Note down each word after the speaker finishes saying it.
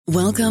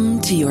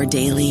Welcome to your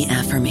daily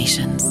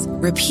affirmations.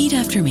 Repeat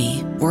after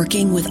me.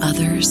 Working with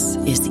others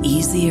is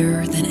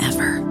easier than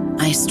ever.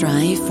 I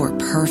strive for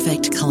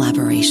perfect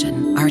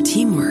collaboration. Our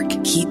teamwork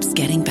keeps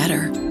getting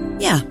better.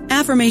 Yeah,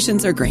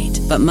 affirmations are great,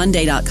 but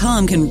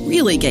Monday.com can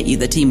really get you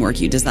the teamwork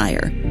you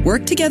desire.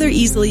 Work together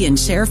easily and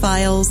share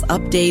files,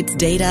 updates,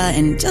 data,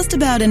 and just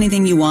about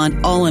anything you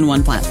want all in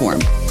one platform.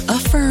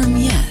 Affirm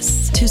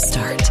yes to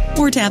start,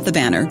 or tap the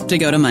banner to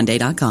go to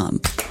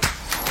Monday.com.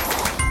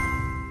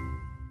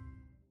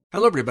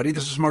 Hello, everybody.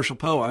 This is Marshall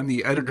Poe. I'm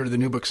the editor of the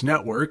New Books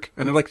Network,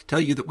 and I'd like to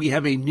tell you that we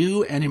have a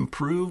new and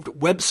improved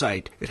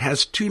website. It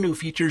has 2 new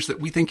features that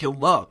we think you'll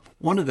love.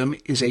 One of them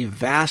is a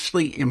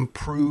vastly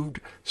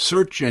improved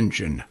search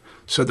engine,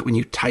 so that when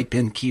you type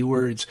in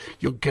keywords,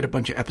 you'll get a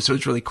bunch of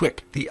episodes really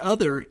quick. The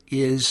other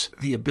is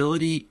the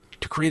ability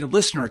to create a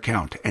listener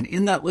account, and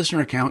in that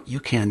listener account,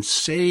 you can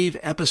save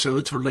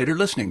episodes for later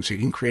listening, so you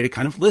can create a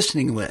kind of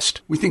listening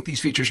list. We think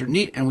these features are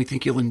neat, and we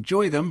think you'll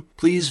enjoy them.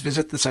 Please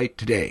visit the site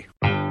today.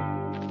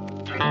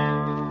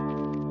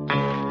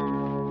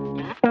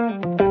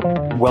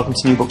 Welcome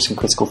to New Books in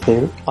Critical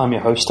Theory. I'm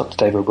your host, Dr.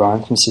 David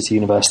O'Brien from City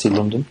University of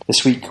London.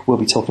 This week we'll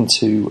be talking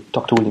to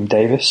Dr. William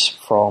Davis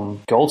from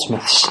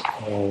Goldsmiths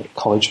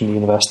College from the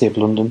University of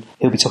London.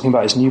 He'll be talking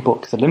about his new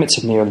book, The Limits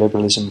of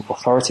Neoliberalism,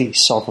 Authority,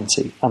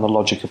 Sovereignty and the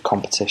Logic of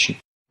Competition.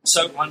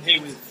 So I'm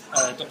here with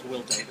Dr.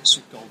 Will Davis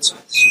from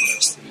Goldsmiths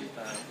University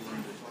of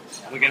London.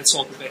 We're going to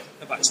talk a bit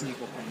about his new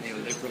book on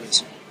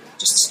neoliberalism.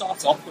 Just to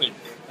start off with,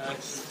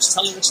 just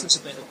tell the listeners a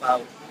bit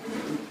about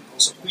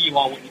who you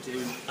are, what you do,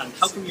 and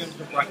how come you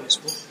ended up writing this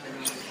book?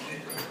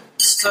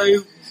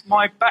 So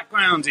my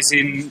background is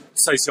in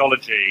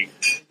sociology,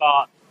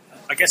 but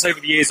I guess over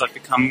the years I've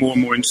become more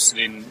and more interested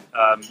in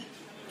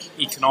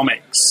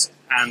economics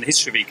and the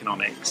history of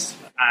economics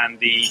and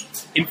the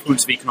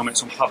influence of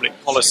economics on public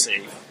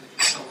policy.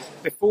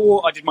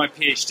 Before I did my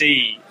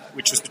PhD,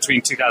 which was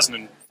between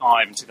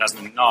 2005 and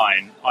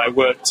 2009, I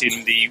worked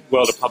in the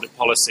world of public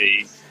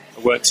policy. I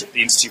worked at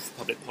the Institute for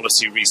Public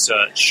Policy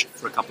Research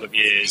for a couple of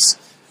years.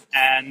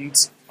 And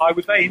I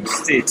was very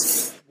interested,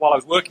 while I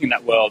was working in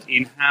that world,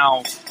 in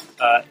how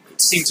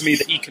it seemed to me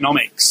that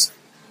economics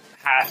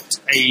had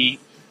an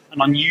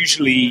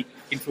unusually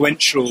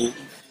influential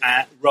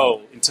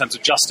role in terms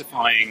of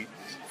justifying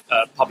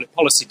public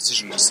policy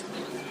decisions.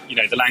 You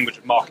know, the language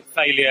of market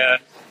failure,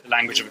 the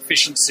language of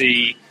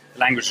efficiency, the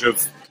language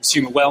of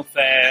consumer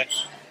welfare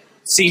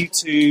seemed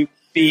to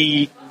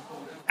be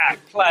at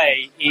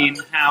play in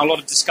how a lot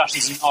of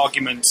discussions and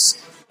arguments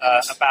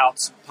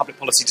about public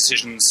policy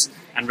decisions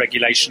and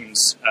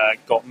regulations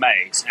got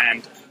made,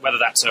 and whether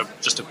that's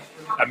just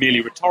a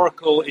merely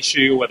rhetorical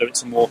issue or whether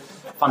it's a more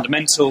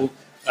fundamental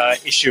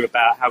issue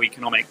about how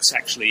economics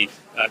actually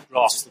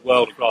grasps the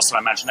world or grasps our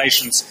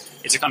imaginations,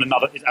 that's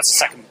a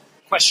second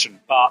question.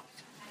 But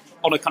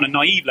on a kind of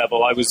naive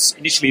level, I was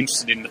initially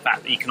interested in the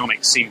fact that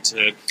economics seemed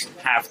to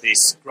have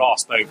this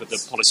grasp over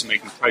the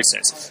policy-making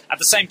process. At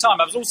the same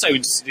time, I was also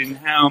interested in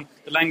how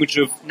the language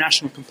of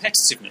national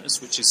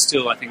competitiveness, which is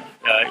still, I think,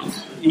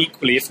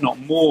 equally, if not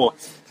more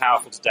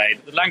powerful today,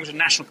 the language of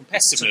national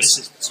competitiveness... So this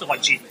is sort of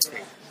like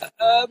GDP?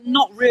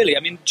 Not really.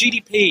 I mean,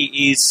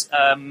 GDP is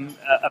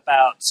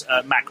about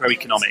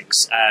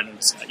macroeconomics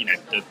and,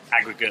 the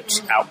aggregate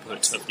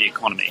output of the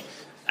economy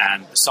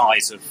and the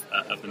size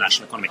of the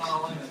national economy.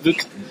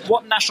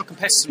 What national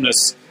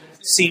competitiveness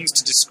seems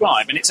to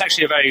describe, and it's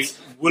actually a very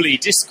woolly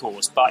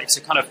discourse, but it's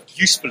a kind of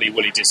usefully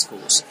woolly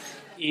discourse,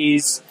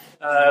 is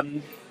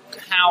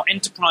how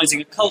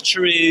enterprising a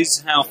culture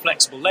is, how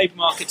flexible labour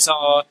markets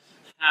are,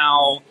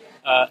 how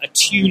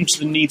attuned to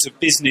the needs of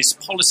business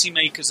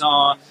policymakers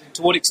are,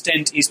 to what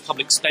extent is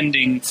public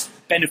spending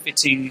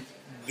benefiting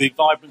the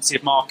vibrancy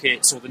of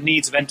markets or the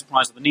needs of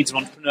enterprise or the needs of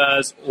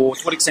entrepreneurs, or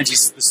to what extent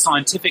is the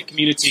scientific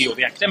community or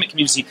the academic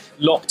community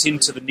locked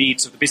into the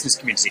needs of the business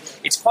community.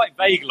 It's quite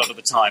vague a lot of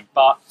the time,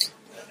 but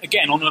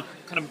again, on a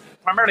kind of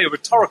primarily a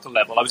rhetorical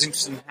level, I was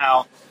interested in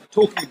how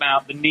talking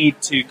about the need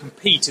to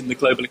compete in the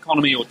global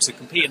economy or to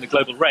compete in the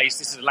global race,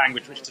 this is a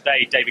language which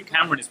today David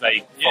Cameron is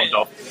very fond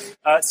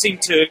of,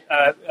 seemed to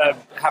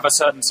have a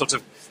certain sort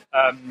of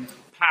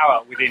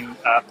power within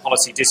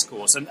policy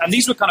discourse. And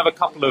these were kind of a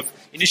couple of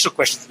initial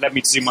questions that led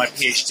me to do my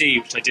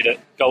PhD, which I did at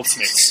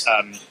Goldsmiths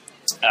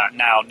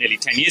now nearly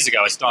 10 years ago.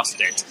 I started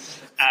it.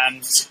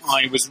 And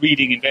I was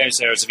reading in various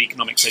areas of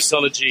economic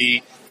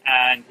sociology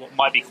and what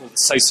might be called the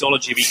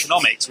sociology of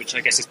economics, which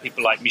I guess is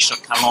people like Michel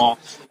Callan,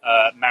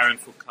 Marion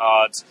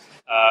Foucault,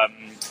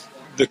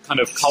 the kind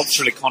of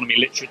cultural economy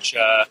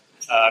literature,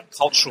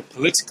 cultural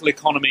political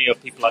economy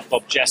of people like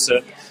Bob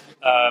Jessup.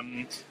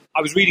 I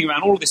was reading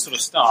around all of this sort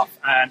of stuff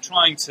and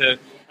trying to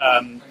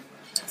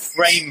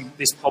frame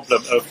this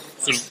problem of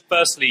sort of,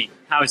 firstly,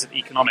 how is it that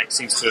economics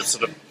seems to have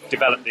sort of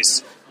developed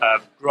this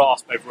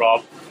grasp over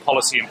our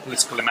policy and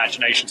political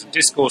imaginations and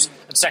discourse,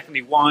 and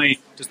secondly, why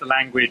does the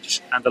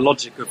language and the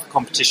logic of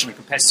competition and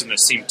competitiveness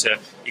seem to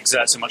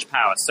exert so much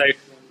power? So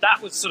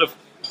that was sort of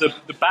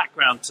the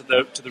background to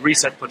the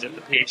research project,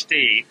 the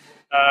PhD.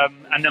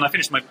 And then I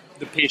finished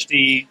the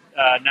PhD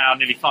now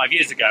nearly 5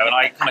 years ago, and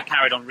I kind of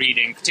carried on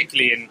reading,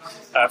 particularly in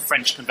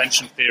French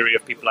convention theory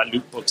of people like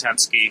Luc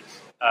Boltanski,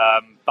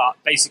 but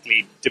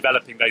basically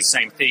developing those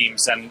same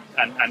themes, and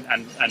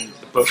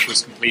the book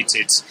was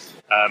completed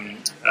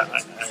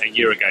a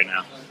year ago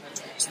now.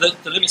 So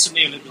the Limits of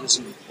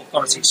Neoliberalism,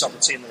 Authority,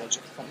 Sovereignty and the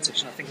Logic of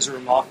Competition, I think is a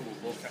remarkable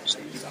book,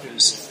 actually,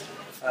 because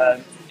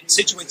it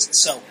situates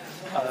itself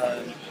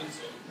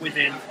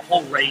within a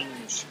whole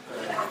range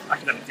of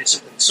academic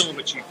disciplines, some of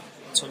which you've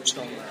touched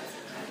on there,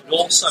 but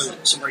also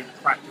some very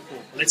practical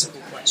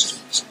political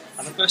questions.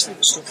 And the first thing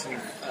that struck me,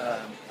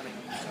 and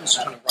it was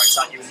kind of right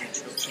at you in the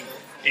introduction,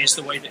 is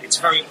the way that it's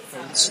very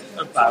upfront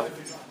about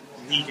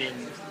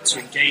needing to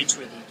engage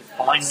with and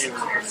define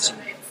neoliberalism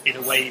in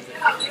a way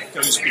that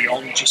goes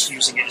beyond just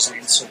using it as an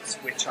insult,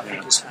 which I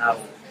think is how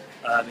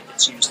it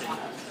gets used in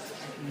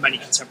many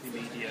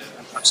contemporary media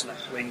and perhaps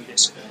left-wing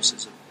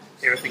discourses.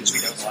 Here are things we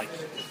don't like,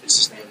 this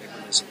is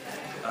neoliberalism.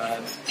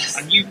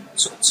 And you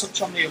sort of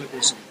touch on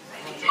neoliberalism,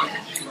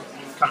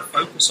 kind of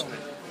focus on it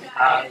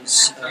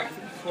as, I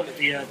think you call it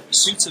the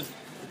pursuit of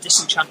the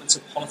disenchantment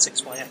of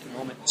politics by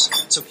economics.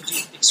 So could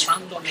you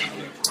expand on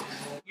that?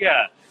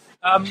 Yeah.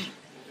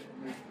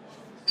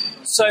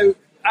 So,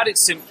 at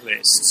its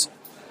simplest,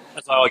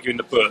 as I argue in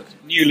the book,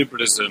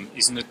 neoliberalism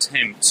is an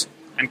attempt,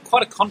 and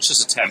quite a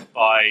conscious attempt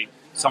by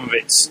some of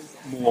its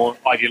more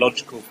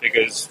ideological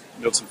figures,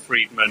 Milton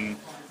Friedman,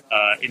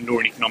 in Law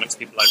and Economics,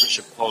 people like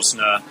Richard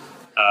Posner,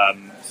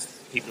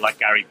 people like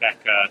Gary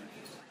Becker,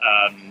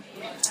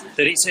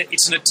 that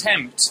it's an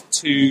attempt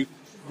to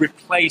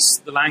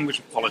replace the language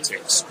of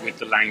politics with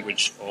the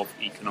language of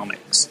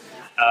economics.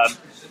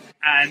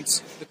 And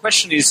the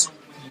question is,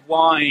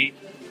 why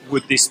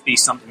would this be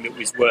something that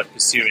was worth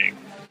pursuing?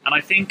 And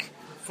I think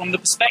from the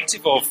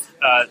perspective of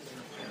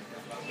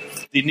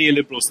the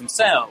neoliberals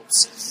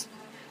themselves,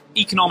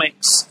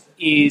 economics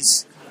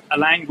is a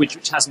language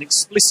which has an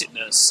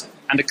explicitness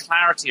and a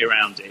clarity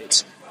around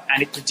it,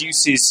 and it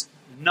produces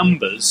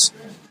numbers.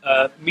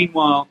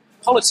 Meanwhile,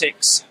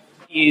 politics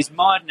is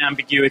mired in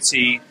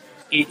ambiguity,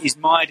 it is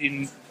mired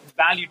in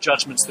value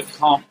judgments that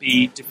can't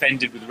be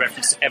defended with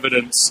reference to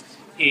evidence.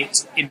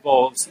 It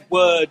involves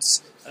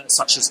words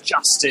such as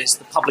justice,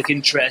 the public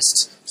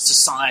interest,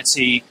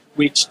 society,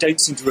 which don't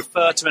seem to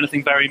refer to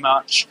anything very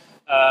much.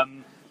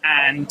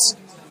 And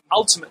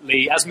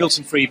ultimately, as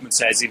Milton Friedman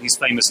says in his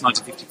famous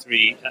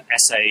 1953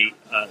 essay,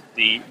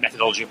 The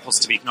Methodology of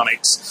Positive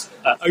Economics,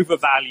 over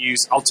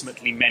values,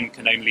 ultimately men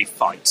can only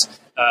fight.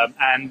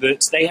 And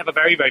that they have a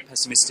very, very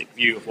pessimistic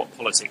view of what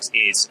politics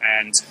is.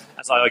 And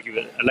as I argue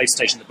at a later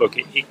stage in the book,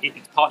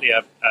 it's partly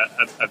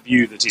a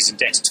view that is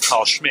indebted to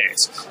Carl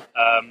Schmitt,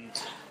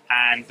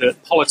 and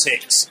that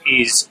politics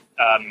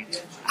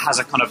has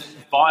a kind of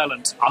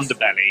violent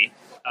underbelly.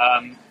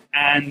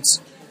 And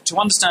to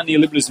understand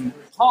neoliberalism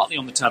partly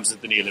on the terms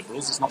of the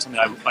neoliberals, it's not something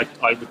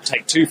I would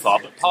take too far,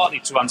 but partly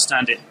to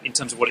understand it in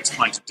terms of what it's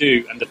trying to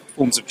do and the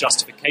forms of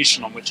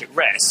justification on which it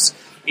rests,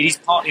 it is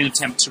partly an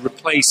attempt to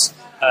replace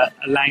a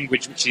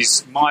language which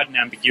is mired in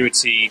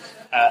ambiguity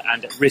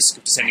and at risk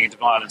of descending into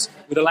violence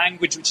with a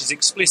language which is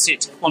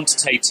explicit,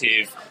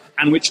 quantitative,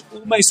 and which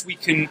almost we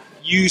can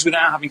use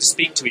without having to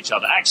speak to each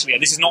other. Actually,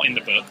 and this is not in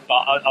the book, but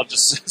I'll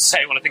just say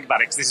it when I think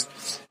about it, because this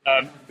is,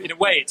 in a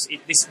way,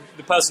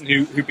 the person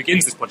who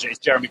begins this project is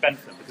Jeremy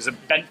Bentham, because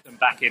Bentham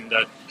back in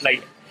the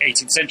late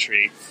 18th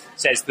century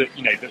says that,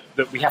 you know,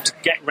 that we have to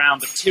get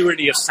round the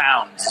tyranny of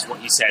sounds, is what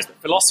he says.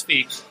 That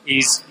philosophy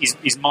is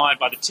mired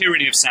by the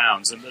tyranny of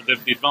sounds, and the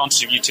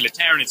advantage of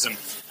utilitarianism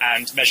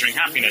and measuring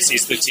happiness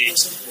is that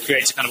it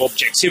creates a kind of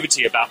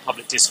objectivity about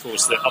public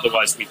discourse that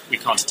otherwise we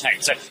can't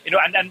attain. So, you know,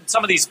 and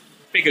some of these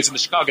figures in the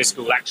Chicago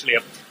School actually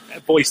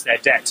voice their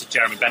debt to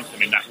Jeremy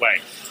Bentham in that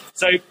way.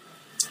 So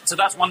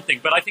that's one thing.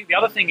 But I think the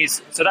other thing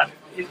is, so that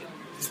is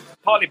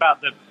partly about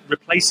the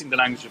replacing the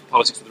language of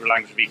politics with the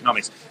language of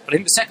economics. But I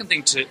think the second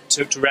thing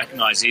to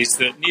recognise is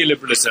that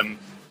neoliberalism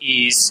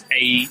is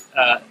a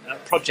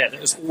project that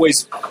has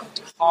always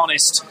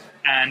harnessed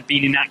and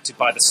been enacted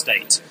by the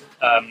state.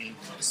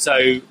 So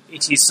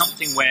it is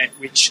something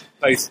which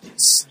both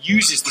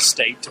uses the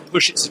state to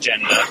push its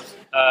agenda,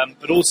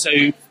 but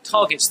also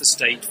targets the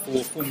state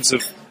for forms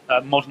of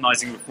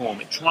modernising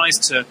reform. It tries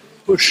to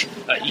push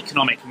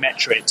economic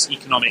metrics,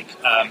 economic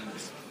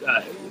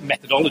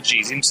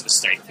methodologies into the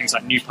state, things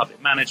like new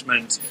public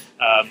management,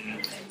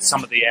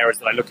 some of the areas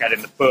that I look at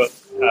in the book,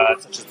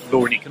 such as the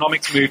Law and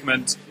Economics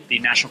movement, the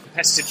national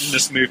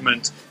competitiveness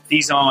movement.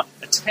 These are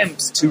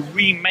attempts to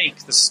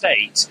remake the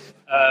state,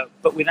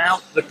 but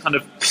without the kind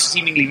of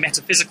seemingly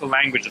metaphysical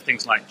language of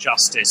things like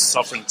justice,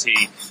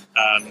 sovereignty,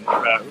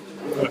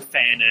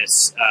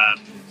 fairness,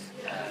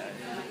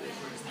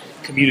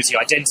 community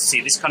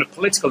identity, this kind of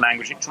political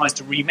language. It tries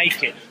to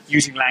remake it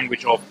using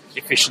language of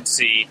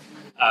efficiency,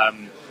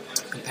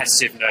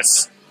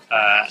 competitiveness,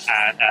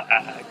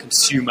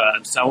 consumer,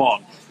 and so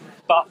on.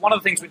 But one of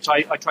the things which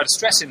I try to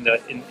stress in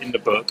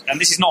the book,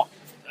 and this is not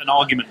an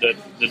argument that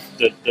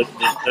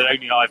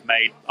only I've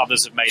made,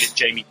 others have made it,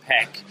 Jamie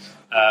Peck,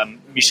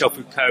 Michel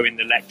Foucault in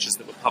the lectures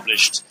that were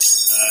published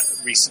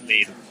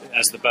recently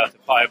as The Birth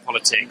of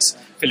Biopolitics.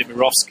 Philip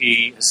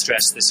Mirowski has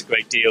stressed this a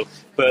great deal.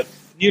 But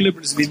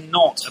neoliberalism is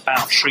not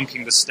about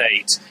shrinking the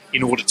state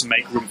in order to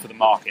make room for the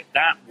market.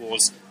 That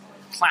was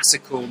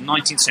classical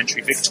 19th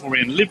century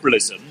Victorian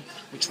liberalism,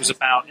 which was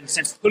about, in a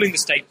sense, pulling the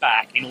state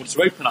back in order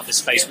to open up this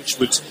space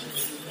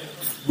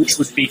which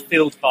would be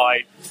filled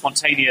by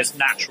spontaneous,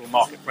 natural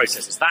market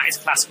processes. That is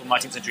classical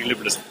 19th century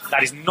liberalism.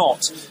 That is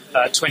not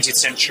 20th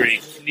century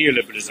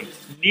neoliberalism.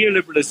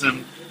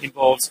 Neoliberalism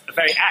involves a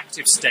very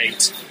active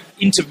state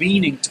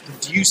intervening to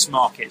produce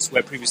markets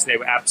where previously they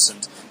were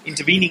absent,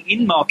 intervening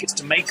in markets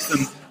to make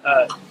them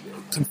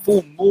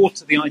conform more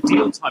to the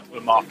ideal type of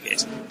a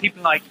market.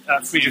 People like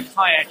Friedrich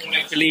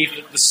Hayek believe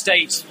that the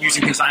state,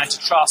 using things like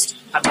antitrust,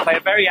 had to play a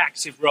very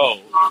active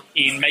role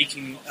in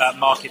making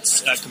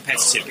markets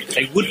competitive.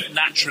 They wouldn't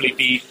naturally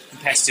be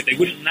competitive. They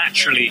wouldn't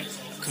naturally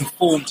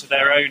conform to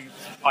their own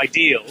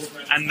ideal,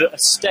 and that a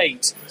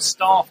state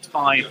staffed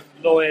by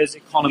lawyers,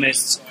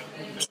 economists,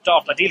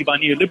 staffed ideally by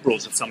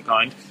neoliberals of some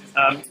kind,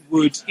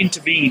 would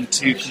intervene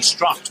to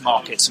construct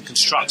markets and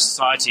construct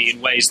society in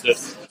ways that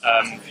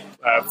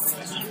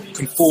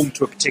conform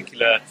to a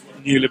particular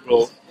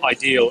neoliberal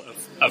ideal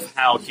of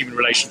how human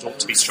relations ought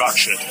to be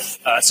structured.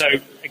 So,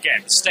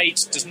 again, the state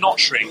does not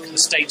shrink. The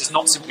state does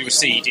not simply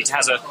recede. It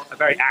has a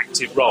very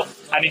active role.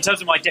 And in terms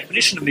of my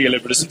definition of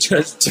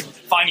neoliberalism, to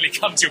finally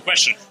come to your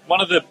question,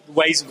 one of the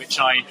ways in which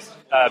I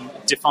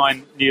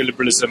define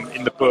neoliberalism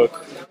in the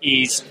book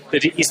is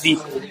that it is the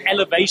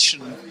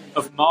elevation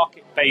of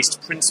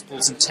market-based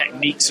principles and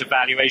techniques of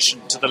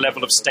valuation to the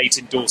level of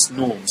state-endorsed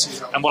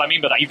norms. And what I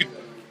mean by that, you could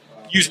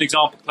use an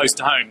example close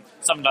to home,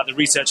 something like the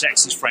Research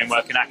Excellence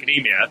Framework in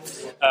academia.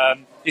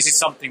 This is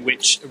something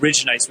which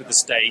originates with the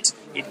state.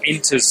 It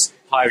enters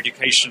higher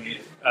education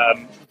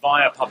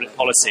via public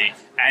policy,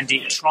 and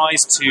it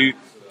tries to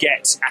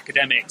get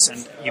academics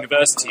and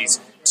universities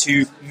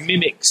to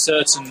mimic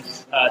certain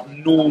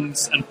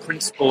norms and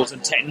principles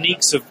and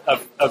techniques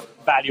of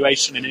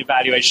valuation and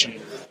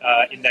evaluation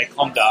in their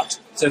conduct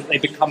so that they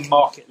become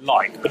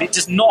market-like. But it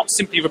does not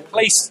simply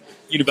replace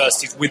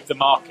universities with the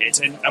market.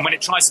 And when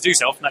it tries to do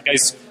so, often that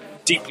goes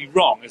deeply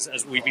wrong,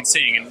 as we've been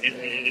seeing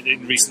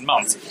in recent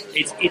months.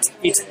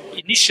 It's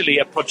initially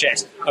a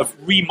project of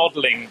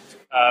remodelling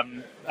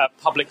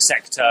public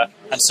sector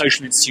and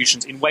social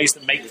institutions in ways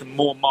that make them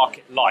more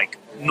market-like,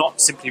 not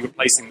simply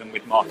replacing them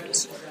with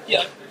markets.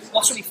 Yeah,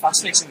 what's really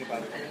fascinating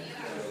about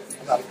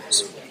what you're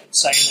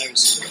saying there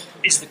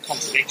is the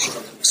contradiction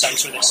of the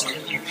centre of this,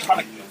 and you kind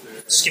of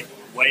skip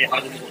way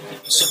ahead and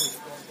sort of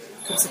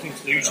come to the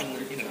conclusion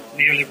that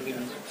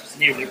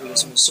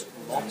neoliberalism has sort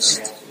of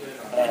lost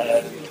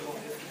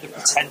the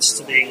pretense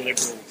to being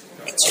liberal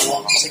at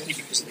all, particularly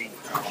because of the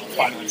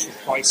financial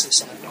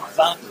crisis. And I think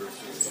that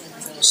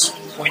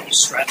point you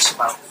stress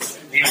about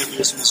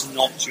neoliberalism is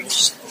not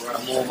just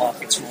more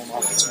markets,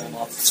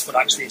 but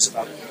actually it's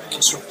about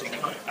constructing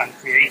and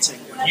creating,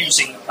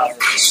 using the power of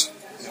this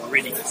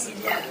really kind of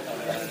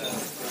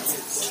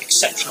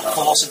exceptional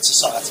force in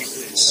society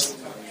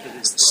that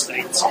is the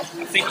state.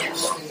 I think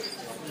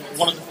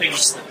one of the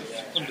things that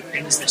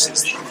underpins this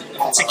is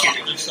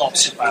particularly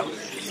thoughts about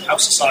how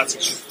society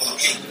should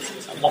function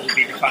and what would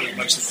be the kind of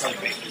most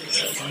appropriate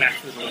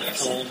method or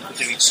form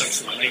for doing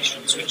social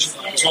relations, which is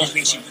one of the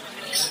things you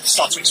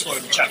start to explore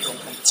in the chapter on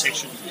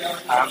competition,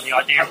 and the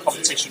idea of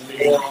competition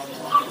being,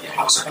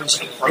 I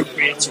suppose,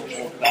 appropriate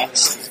or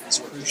best is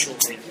crucial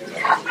here.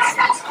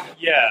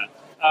 Yeah.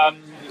 I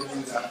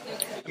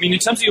mean, in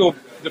terms of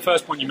the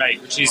first point you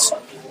made, which is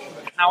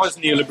how has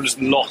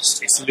neoliberalism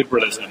lost its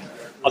liberalism?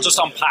 I'll just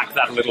unpack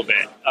that a little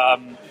bit.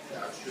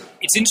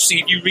 It's interesting,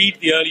 if you read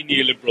the early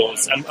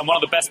neoliberals, and one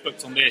of the best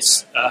books on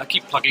this, I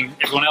keep plugging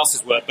everyone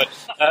else's work, but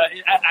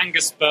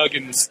Angus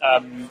Bergen's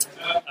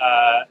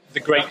The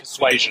Great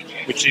Persuasion,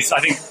 which is, I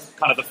think,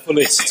 kind of the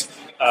fullest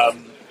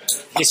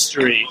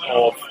history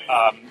of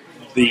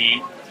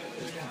the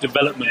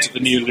development of the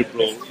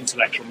neoliberal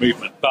intellectual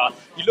movement. But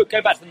you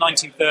go back to the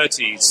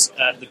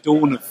 1930s, the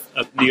dawn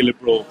of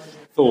neoliberal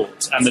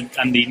thought, and the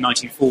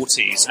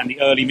 1940s, and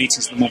the early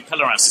meetings of the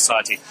Mont-Pelerin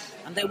Society,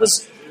 and there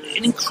was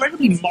an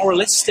incredibly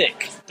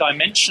moralistic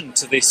dimension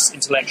to this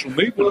intellectual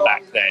movement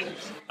back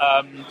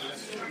then.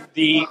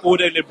 The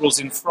Ordo-liberals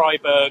in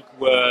Freiburg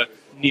were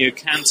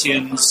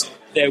neo-Kantians.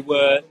 There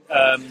were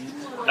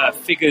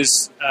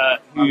figures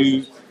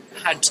who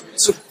had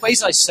sort of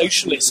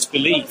quasi-socialist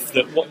belief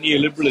that what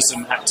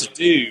neoliberalism had to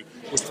do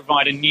was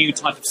provide a new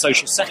type of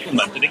social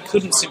settlement, that it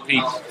couldn't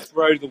simply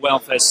throw the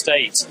welfare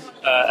state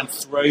and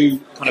throw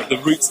kind of the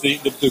roots, the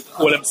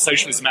core elements of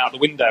socialism out the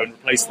window and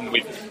replace them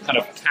with kind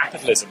of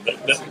capitalism.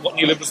 That what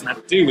neoliberalism had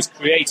to do was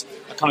create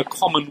a kind of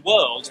common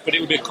world, but it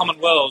would be a common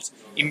world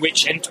in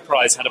which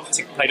enterprise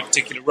played a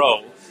particular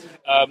role.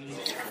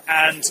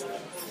 And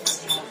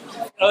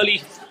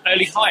early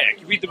Hayek,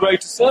 you read The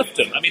Road to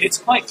Serfdom. I mean, it's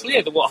quite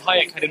clear that what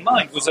Hayek had in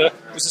mind was a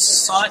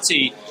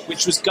society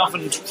which was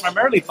governed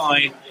primarily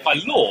by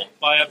law,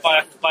 by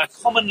a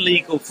common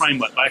legal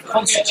framework, by a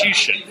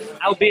constitution,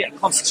 albeit a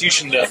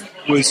constitution that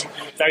was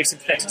very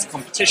sympathetic to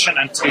competition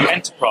and to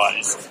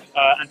enterprise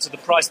and to the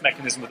price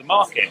mechanism of the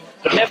market.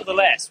 But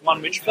nevertheless,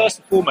 one which first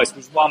and foremost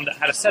was one that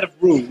had a set of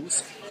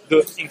rules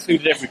that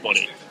included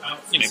everybody.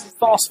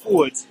 Fast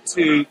forward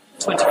to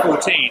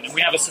 2014, and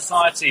we have a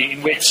society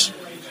in which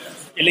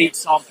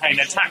elites aren't paying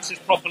their taxes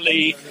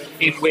properly,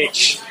 in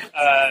which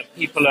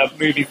people are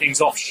moving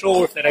things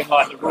offshore if they don't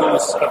like the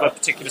rules of a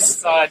particular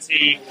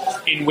society,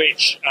 in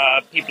which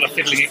people are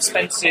fiddling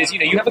expenses.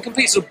 You have a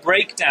complete sort of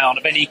breakdown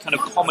of any kind of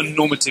common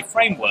normative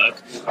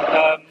framework.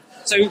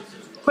 So the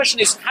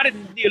question is, how did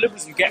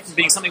neoliberalism get from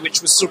being something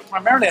which was sort of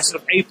primarily a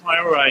sort of a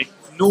priori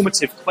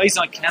normative,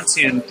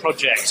 quasi-Kantian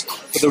project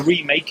for the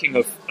remaking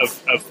of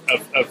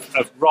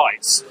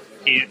rights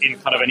in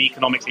kind of an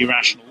economically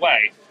rational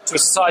way, to a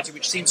society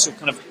which seems to have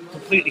kind of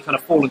completely kind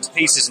of fallen to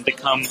pieces and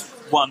become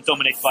one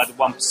dominated by the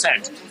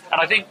 1%.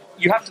 And I think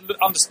you have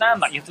to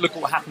understand that. You have to look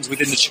at what happens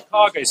within the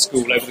Chicago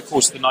School over the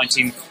course of the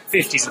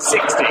 1950s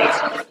and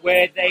 60s,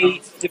 where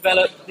they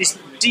developed this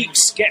deep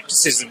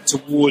skepticism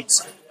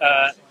towards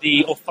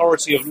the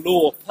authority of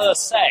law per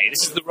se.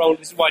 This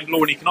is why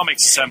law and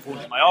economics is so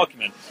important in my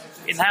argument.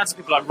 In the hands of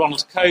people like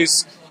Ronald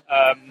Coase,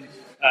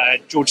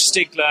 George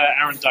Stigler,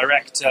 Aaron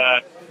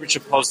Director,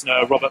 Richard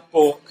Posner, Robert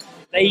Bork,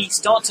 they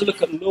start to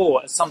look at law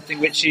as something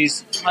which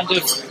is kind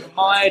of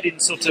mired in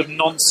sort of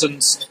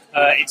nonsense.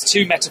 It's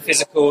too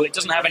metaphysical. It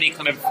doesn't have any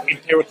kind of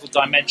empirical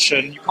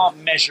dimension. You can't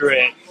measure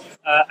it.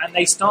 And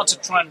they start to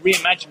try and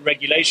reimagine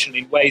regulation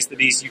in ways that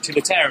is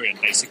utilitarian,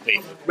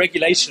 basically.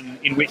 Regulation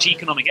in which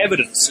economic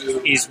evidence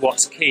is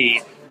what's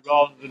key,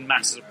 rather than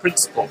matters of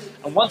principle.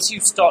 And once you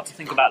start to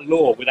think about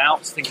law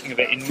without thinking of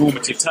it in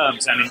normative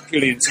terms and in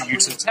purely in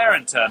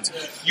utilitarian terms,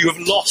 you have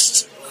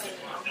lost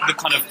the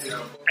kind of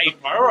a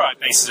priori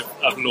basis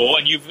of law,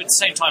 and you've at the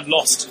same time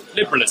lost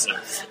liberalism.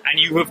 And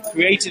you have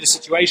created a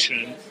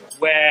situation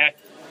where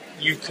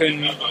you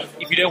can,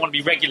 if you don't want to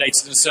be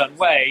regulated in a certain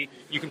way,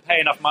 you can pay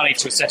enough money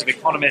to a set of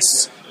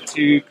economists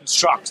to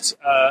construct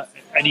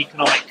an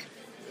economic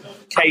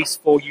case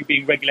for you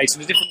being regulated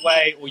in a different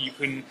way, or you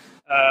can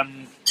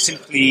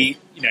simply,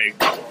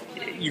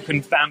 you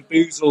can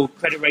bamboozle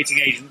credit rating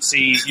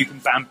agencies, you can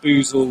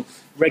bamboozle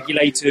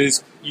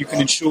regulators, you can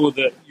ensure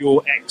that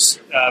your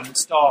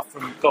ex-staff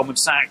from Goldman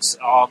Sachs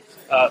are,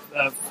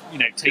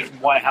 taking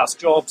White House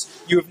jobs.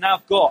 You have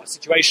now got a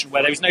situation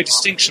where there is no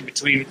distinction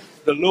between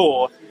the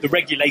law, the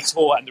regulator,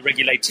 and the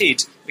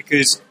regulated,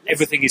 because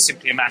everything is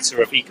simply a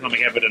matter of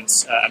economic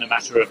evidence and a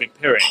matter of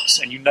empirics,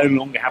 and you no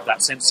longer have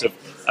that sense of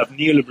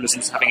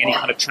neoliberalism having any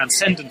kind of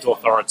transcendent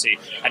authority,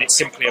 and it's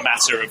simply a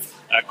matter of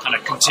kind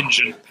of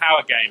contingent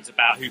power games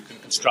about who can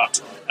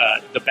construct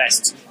the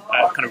best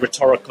kind of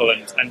rhetorical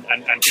and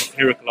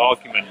empirical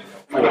argument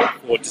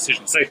for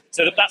decisions.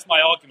 So that's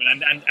my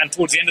argument, and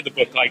towards the end of the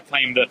book I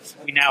claim that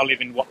we now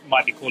live in what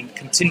might be called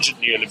contingent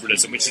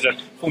neoliberalism, which is a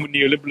form of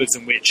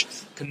neoliberalism which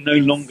can no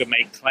longer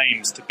make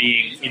claims to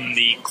being in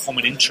the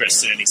common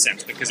interest in any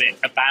sense, because it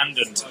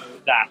abandoned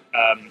that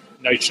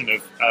notion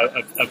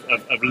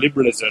of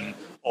liberalism,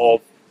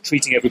 of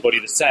treating everybody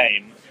the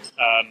same,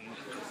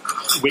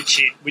 which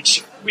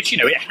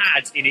it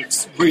had in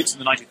its roots in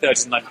the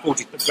 1930s and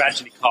 1940s, but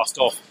gradually cast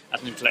off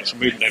as an intellectual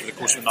movement over the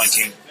course of the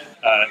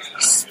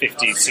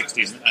 1950s,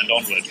 60s, and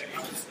onward.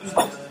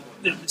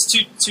 There's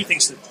two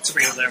things to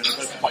bring up there, and they're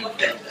both quite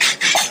big.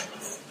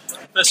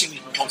 The first thing we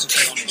can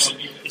concentrate on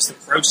is the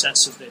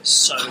process of this.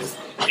 So,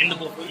 in the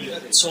book, you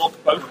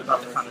talk both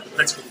about the kind of the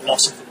principal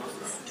philosophy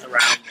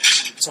around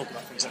this. You talk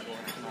about things like law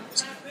and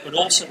economics, but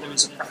also there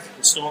is a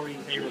practical story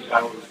here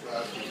about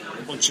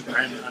a bunch of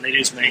men, and it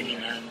is mainly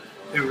men,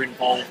 who are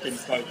involved in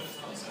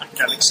both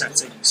academic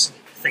settings,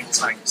 think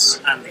tanks,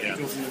 and the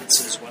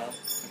governments as well.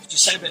 Could you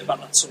say a bit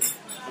about that sort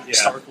of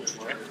historical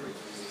trajectory?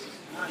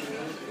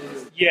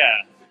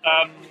 Yeah.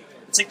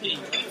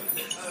 Particularly,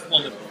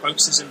 one of the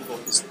focuses in the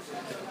book is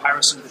the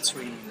comparison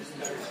between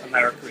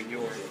America and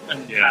Europe,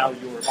 and how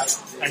Europe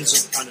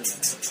ends up kind of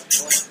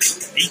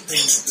beating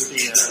the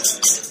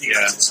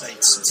United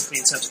States, particularly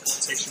in terms of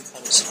competition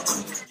policy.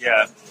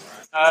 Yeah.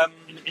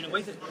 In a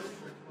way that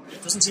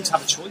it doesn't seem to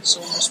have a choice,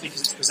 almost,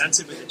 because it's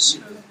presented with this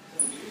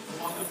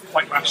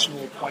quite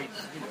rational, quite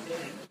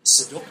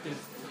seductive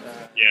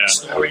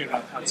story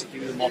about how to do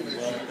the modern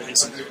world that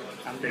isn't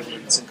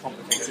ambivalent and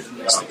complicated and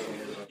mystical.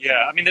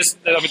 Yeah, I mean, there's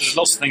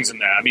lots of things in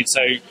there. I mean,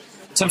 so in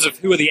terms of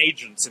who are the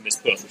agents in this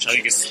book, which I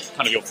think is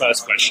kind of your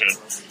first question,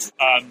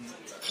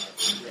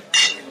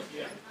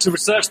 to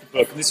research the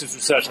book, and this was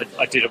research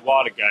I did a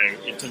while ago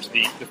in terms of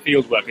the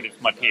field work I did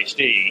for my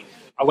PhD,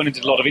 I went and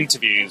did a lot of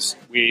interviews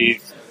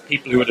with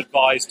people who had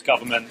advised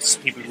governments,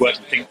 people who worked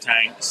in think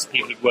tanks,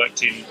 people who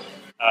worked in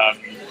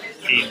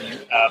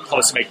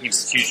policy-making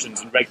institutions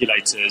and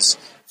regulators.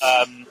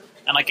 And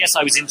I guess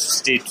I was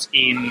interested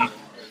in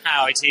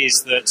how it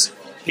is that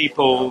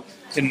people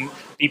can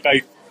be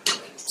both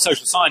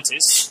social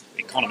scientists,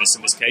 economists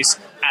in this case,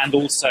 and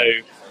also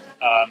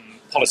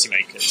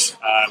policymakers.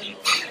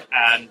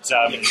 And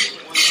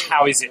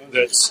how is it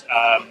that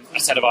a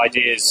set of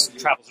ideas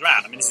travels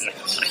around? I mean, this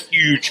is a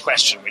huge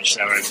question, which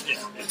there are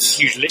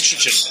huge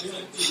literature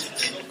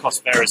across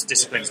various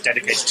disciplines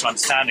dedicated to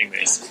understanding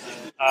this.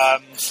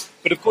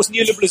 But of course,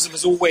 neoliberalism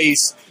has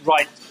always,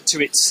 right to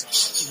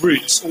its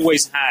roots,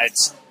 always had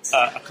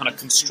a kind of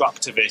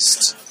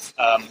constructivist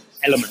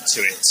element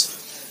to it,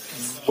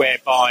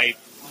 whereby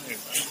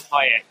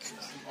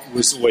Hayek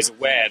was always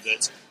aware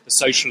that the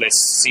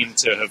socialists seem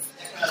to have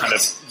kind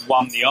of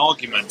won the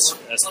argument,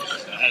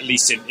 at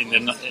least in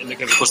the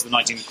course of the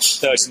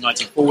 1930s and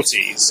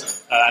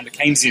 1940s, and the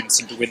Keynesians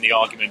seem to win the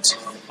argument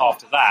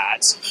after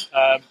that,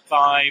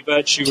 by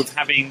virtue of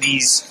having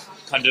these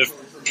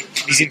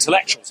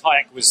intellectuals.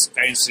 Hayek was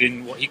very interested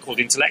in what he called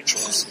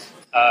intellectuals.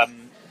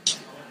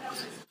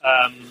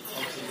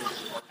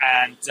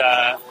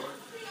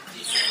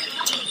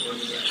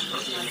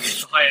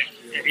 Hayek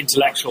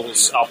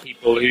intellectuals are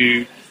people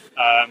who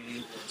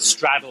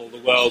straddle the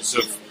worlds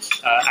of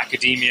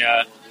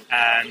academia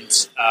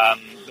and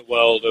the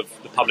world of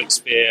the public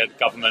sphere, the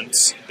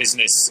government,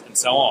 business, and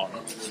so on.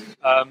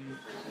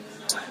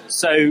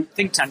 So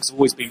think tanks have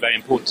always been very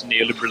important to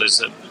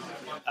neoliberalism.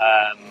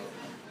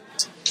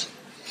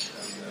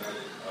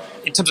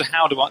 In terms of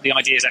how the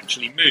ideas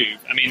actually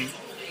move, I mean,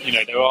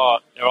 there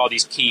are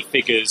these key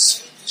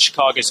figures.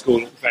 Chicago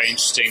School, very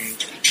interesting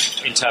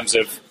in terms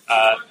of,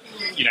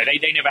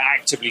 they never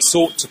actively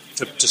sought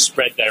to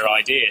spread their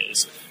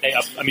ideas.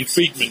 Milton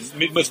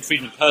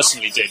Friedman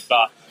personally did,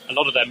 but a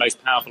lot of their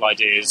most powerful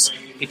ideas,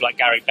 people like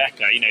Gary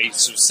Becker, he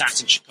sort of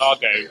sat in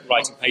Chicago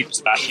writing papers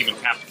about human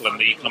capital and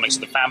the economics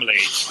of the family,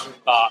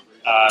 but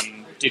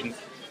didn't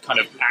kind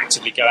of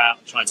actively go out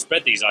and try and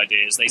spread these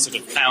ideas. They sort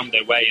of found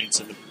their way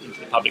into the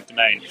public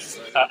domain.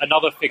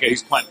 Another figure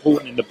who's quite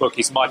important in the book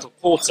is Michael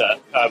Porter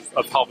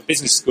of Harvard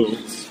Business School,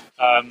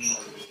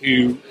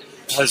 who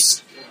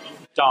has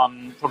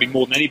done probably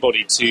more than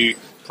anybody to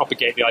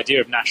propagate the idea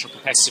of national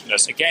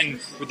competitiveness, again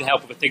with the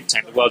help of a think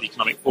tank, the World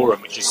Economic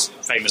Forum, which is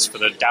famous for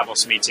the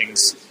Davos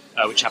meetings,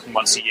 which happen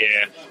once a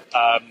year.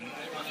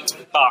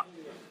 But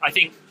I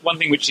think one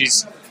thing which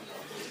has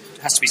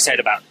to be said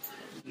about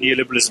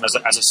neoliberalism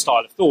as a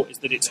style of thought is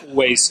that it's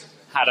always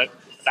had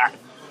that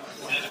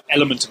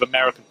element of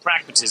American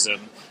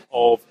pragmatism,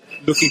 of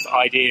looking for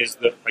ideas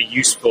that are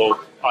useful,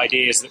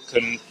 ideas that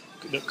can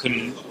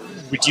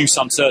reduce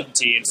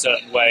uncertainty in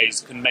certain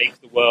ways, can make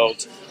the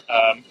world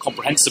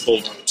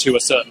comprehensible to a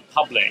certain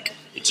public.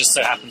 It just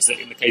so happens that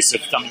in the case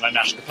of something like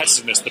national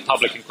competitiveness, the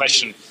public in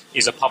question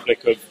is a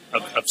public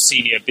of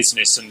senior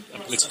business and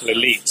political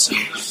elites.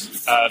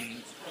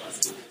 And,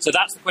 so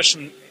that's the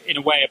question, in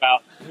a way,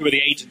 about who are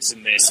the agents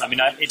in this. I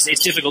mean, it's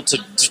difficult to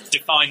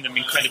define them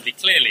incredibly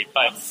clearly,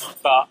 but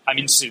I'm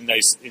interested in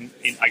those, in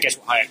I guess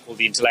what Hayek called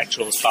the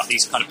intellectuals, but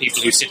these kind of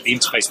people who sit at the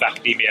interface of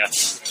academia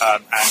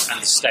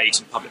and the state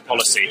and public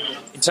policy.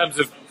 In terms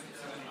of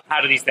how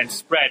do these then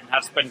spread and how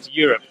to spread into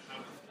Europe,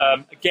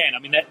 again, I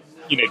mean,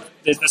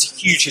 that's a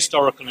huge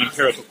historical and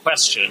empirical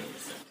question.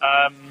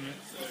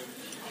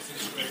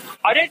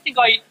 I don't think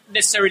I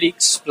necessarily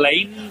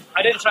explain.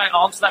 I don't try and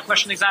answer that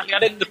question exactly. I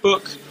don't think the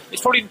book. It's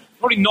probably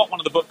not one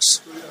of the books.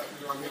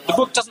 The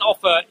book doesn't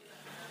offer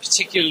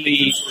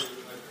particularly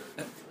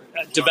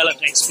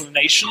developed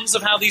explanations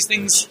of how these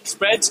things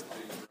spread.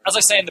 As I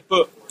say in the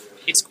book,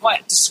 it's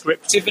quite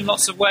descriptive in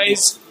lots of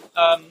ways.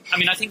 I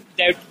think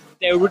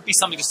there would be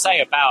something to say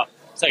about.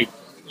 So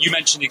you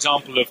mentioned the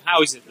example of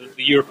how is it that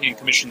the European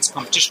Commission's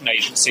competition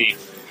agency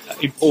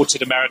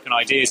imported American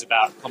ideas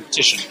about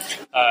competition.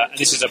 And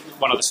this is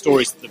one of the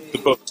stories that the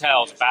book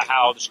tells about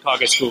how the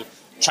Chicago School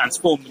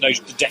transformed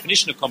the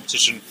definition of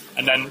competition,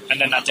 and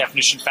then that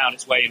definition found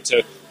its way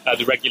into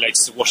the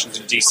regulators of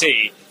Washington,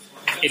 D.C.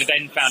 It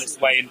then found its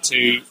way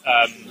into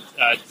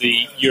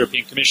the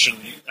European Commission,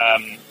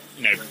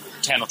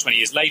 10 or 20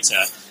 years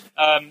later.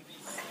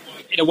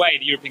 In a way,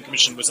 the European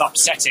Commission was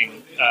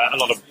upsetting a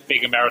lot of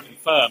big American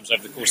firms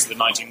over the course of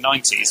the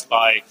 1990s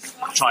by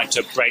trying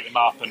to break them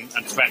up and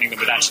threatening them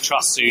with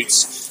antitrust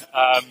suits.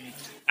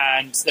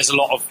 And there's a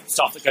lot of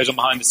stuff that goes on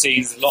behind the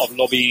scenes. There's a lot of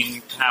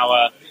lobbying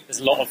power. There's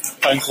a lot of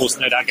phone calls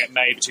that no doubt get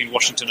made between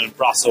Washington and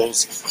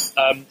Brussels.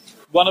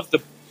 One of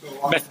the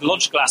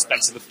methodological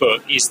aspects of the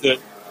book is that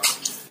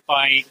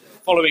by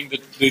following the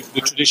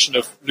tradition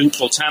of Luke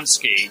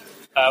Boltanski,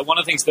 one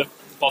of the things that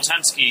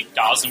Boltanski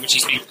does, and which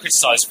he's been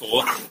criticised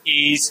for,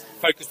 is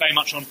focus very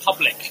much on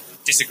public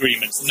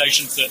disagreements, the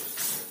notions that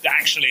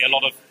actually a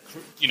lot of,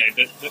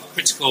 the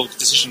critical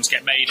decisions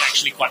get made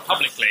actually quite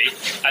publicly,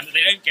 and that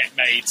they don't get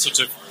made sort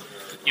of,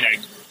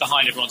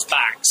 behind everyone's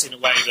backs in a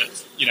way that,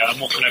 a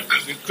more kind of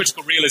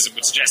critical realism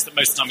would suggest that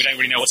most of the time we don't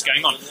really know what's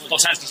going on.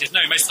 Boltanski says,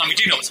 no, most of the time we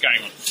do know what's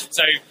going on.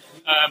 So,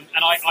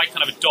 and I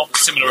kind of adopt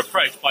a similar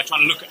approach by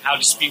trying to look at how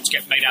disputes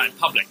get made out in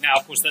public. Now,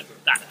 of course, that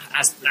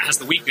has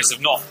the weakness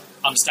of not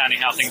understanding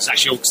how things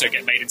actually also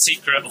get made in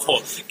secret or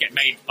get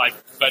made by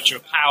virtue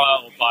of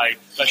power or by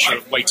virtue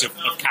of weight of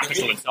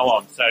capital and so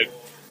on. So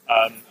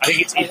I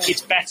think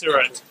it's better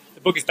at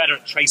the book is better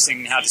at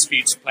tracing how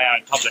disputes play out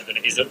in public than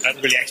it is at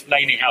really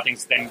explaining how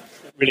things then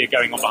really are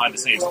going on behind the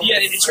scenes. Yeah,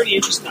 it's really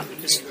interesting that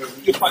because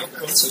you're quite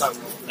upfront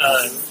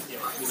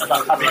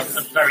about having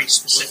a very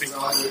specific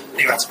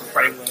theoretical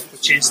framework,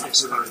 which is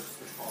this kind of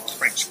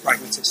French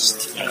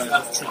pragmatist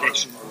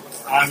tradition.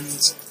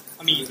 And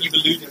I mean, you've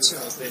alluded to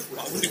it a bit, but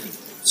I wonder if you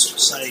could sort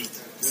of say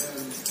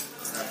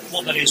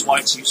what that is, why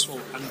it's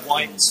useful, and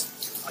why it's,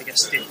 I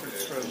guess, different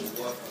from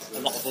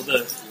a lot of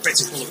other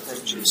critical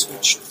approaches,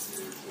 which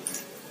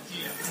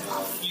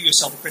you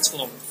yourself are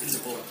critical of in the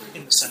book,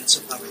 in the sense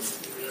of having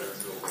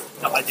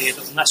that idea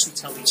that unless we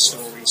tell these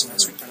stories,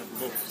 unless we kind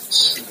of look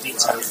in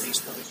detail at these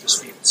public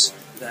disputes,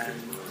 then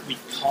we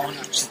can't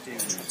actually do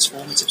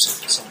transformative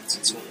social science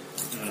at all.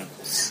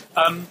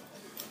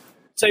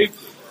 So,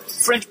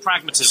 French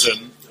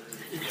pragmatism,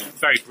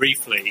 very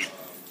briefly,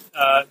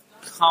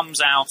 comes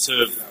out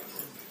of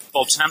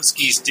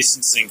Boltanski's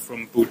distancing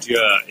from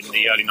Bourdieu in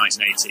the early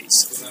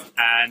 1980s.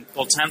 And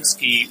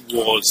Boltanski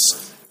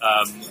was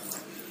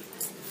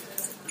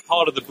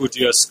part of the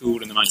Bourdieu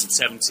school in the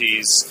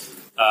 1970s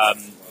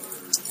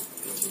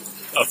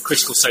of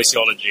critical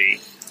sociology.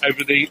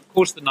 Over the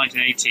course of the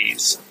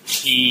 1980s,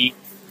 he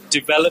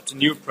developed a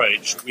new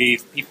approach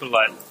with people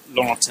like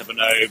Laurent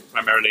Thévenot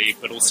primarily,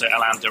 but also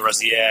Alain de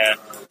Rosière,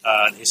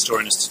 the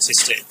historian of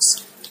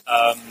statistics,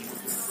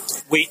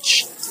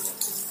 which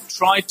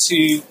tried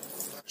to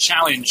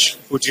challenge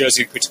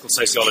Bourdieusian critical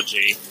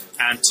sociology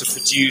and to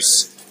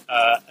produce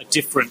a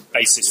different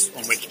basis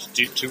on which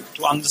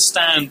to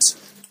understand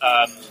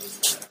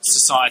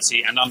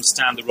society and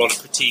understand the role of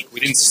critique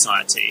within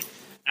society.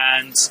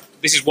 And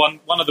this is one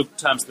of the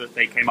terms that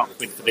they came up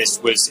with for this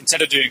was,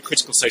 instead of doing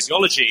critical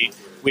sociology,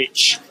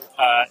 which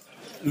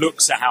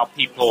looks at how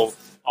people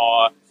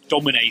are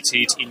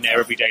dominated in their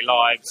everyday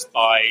lives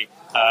by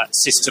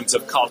systems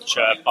of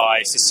culture,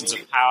 by systems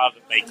of power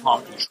that they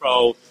can't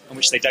control and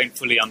which they don't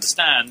fully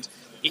understand,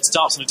 it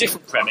starts on a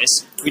different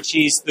premise, which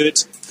is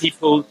that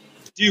people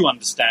do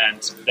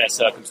understand their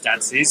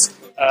circumstances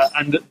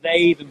and that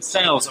they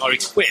themselves are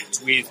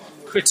equipped with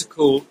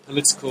critical,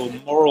 political,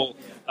 moral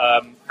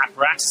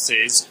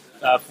apparatuses,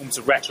 forms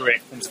of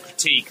rhetoric, forms of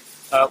critique,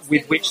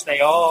 with which they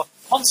are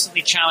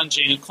constantly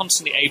challenging and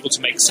constantly able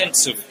to make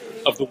sense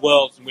of the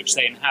world in which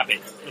they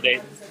inhabit, the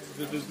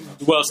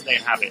worlds that they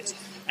inhabit.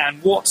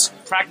 And what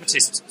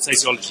pragmatist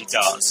sociology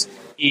does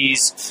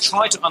is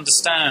try to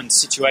understand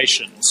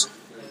situations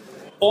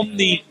on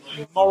the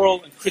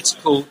moral and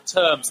critical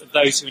terms of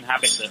those who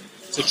inhabit them.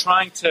 So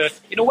trying to,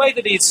 in a way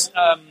that is,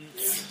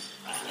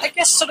 I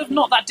guess, sort of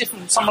not that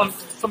different from someone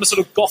from a sort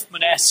of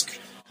Goffman-esque,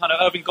 kind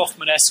of Irving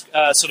Goffman-esque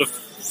sort of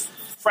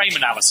frame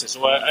analysis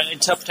or an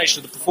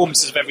interpretation of the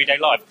performances of everyday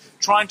life,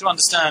 trying to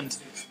understand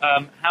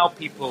how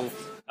people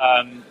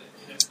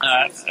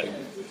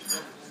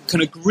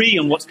can agree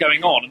on what's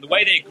going on. And the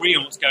way they agree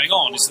on what's going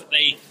on is that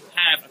they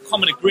have a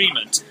common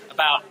agreement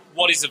about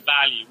what is of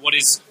value, what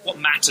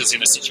matters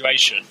in a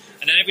situation.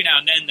 And then every now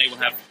and then they will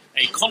have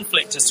a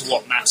conflict as to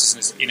what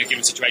matters in a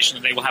given situation,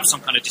 and they will have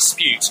some kind of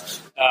dispute.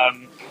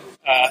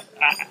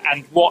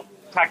 And what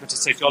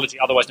pragmatist sociology,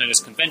 otherwise known as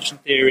convention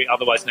theory,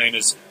 otherwise known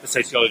as the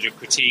sociology of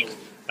critique,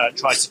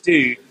 tries to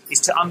do is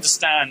to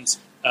understand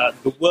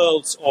the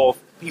worlds of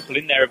people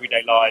in their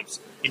everyday lives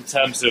in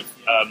terms of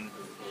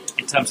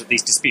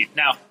these disputes.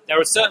 Now, there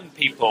are certain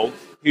people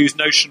whose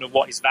notion of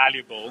what is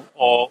valuable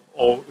or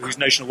whose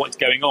notion of what is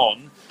going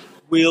on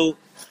will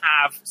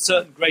have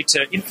certain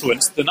greater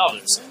influence than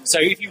others. So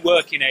if you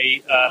work in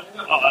a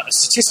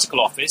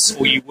statistical office,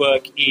 or you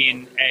work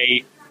in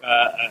a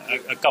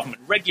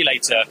government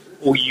regulator,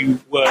 or you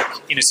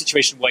work in a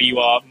situation where you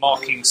are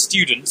marking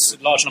students,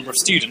 a large number of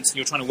students, and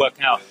you're trying to work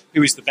out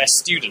who is the best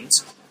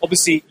student,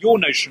 obviously your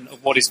notion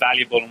of what is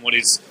valuable and what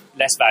is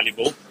less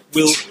valuable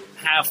will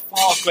have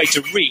far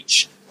greater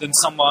reach than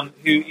someone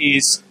who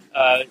is,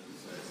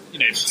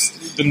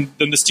 than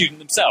the student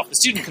themselves. The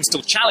student can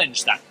still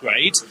challenge that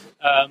grade,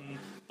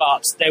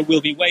 but there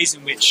will be ways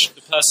in which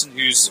the person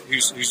whose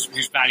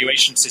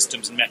valuation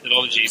systems and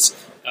methodologies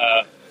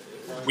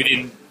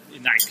within,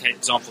 in that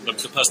example, the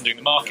person doing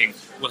the marking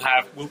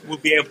will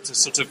be able to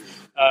sort of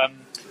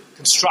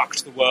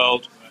construct the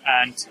world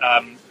and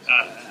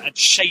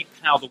shape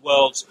how the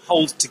world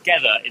holds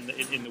together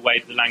in the way,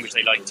 the language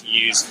they like to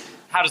use.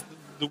 How does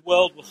the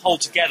world will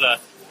hold together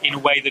in a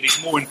way that is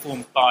more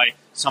informed by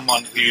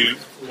someone who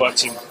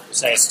works in,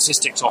 say, a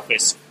statistics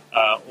office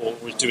or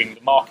is doing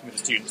the marking of the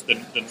students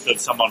than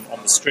someone on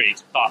the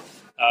street. But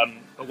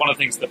one of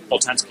the things that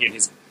Boltanski and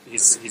his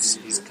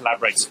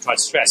collaborators try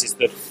to stress is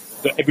that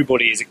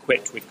everybody is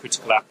equipped with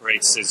critical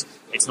apparatuses.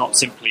 It's not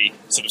simply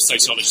sort of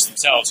sociologists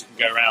themselves who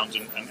can go around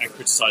and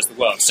criticise the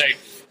world. So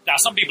now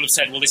some people have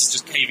said, well, this is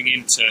just caving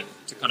into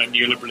kind of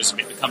neoliberalism.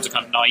 It becomes a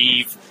kind of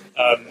naive,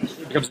 kind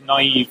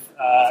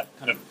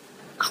of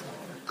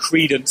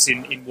credence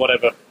in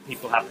whatever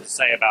people have to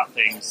say about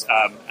things,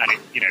 and it,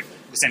 in a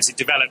sense, it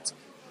developed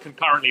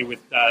concurrently with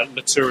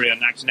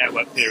Latourian actor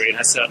network theory and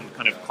has certain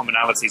kind of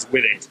commonalities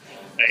with it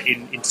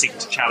in seeking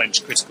to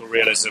challenge critical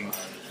realism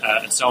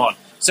and so on.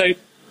 So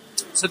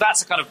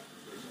that's a kind of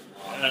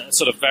a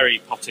sort of very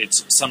potted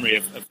summary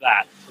of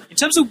that. In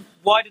terms of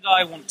why did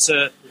I want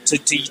to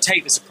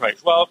take this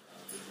approach? Well,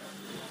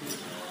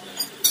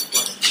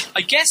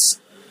 I guess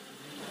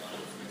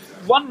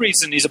one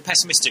reason is a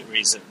pessimistic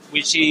reason,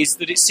 which is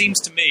that it seems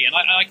to me, and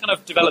I kind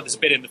of developed this a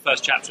bit in the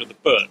first chapter of the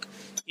book,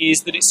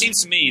 is that it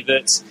seems to me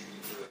that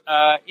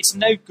it's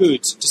no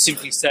good to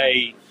simply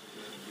say,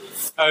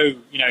 oh,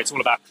 it's all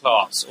about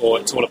class, or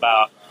it's all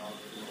about,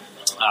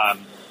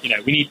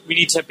 we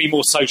need to be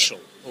more social,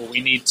 or we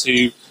need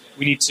to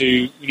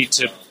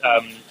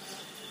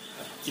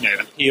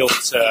appeal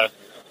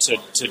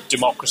to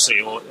democracy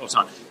or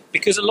something.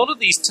 Because a lot of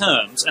these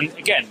terms, and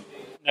again,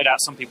 no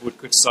doubt some people would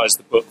criticise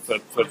the book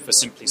for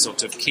simply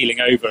sort of keeling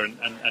over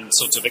and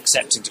sort of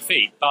accepting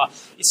defeat, but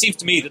it seems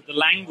to me that the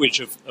language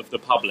of the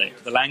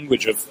public, the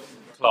language of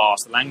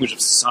class, the language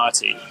of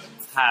society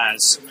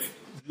has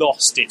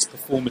lost its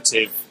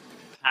performative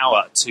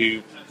power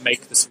to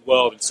make this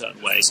world in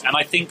certain ways. And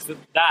I think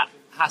that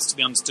has to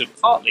be understood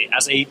partly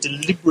as a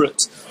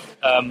deliberate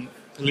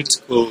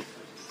political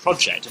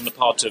project on the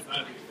part of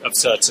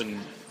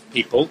certain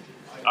people.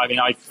 I mean,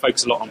 I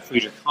focus a lot on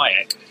Friedrich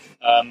Hayek.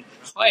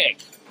 Hayek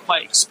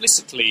quite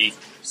explicitly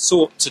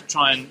sought to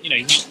try and,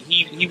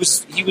 he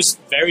was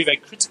very, very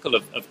critical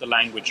of the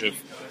language of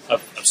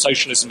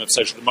socialism, of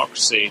social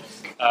democracy,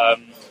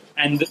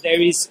 and that there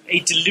is a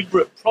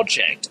deliberate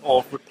project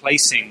of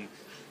replacing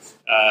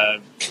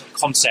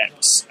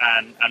concepts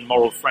and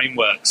moral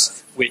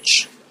frameworks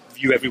which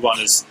view everyone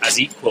as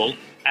equal,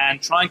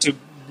 and trying to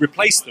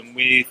replace them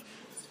with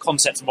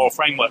concepts and moral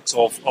frameworks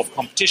of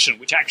competition,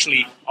 which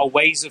actually are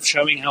ways of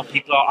showing how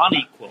people are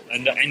unequal.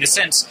 And in a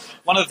sense,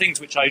 one of the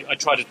things which I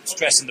try to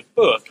stress in the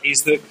book is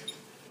that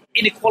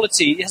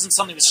inequality isn't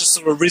something that's just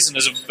sort of arisen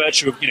as a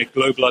virtue of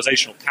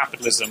globalization or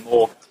capitalism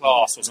or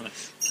class or something.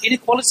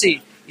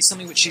 Inequality is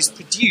something which is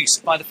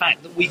produced by the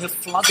fact that we have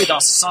flooded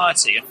our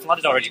society and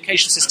flooded our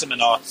education system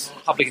and our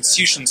public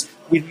institutions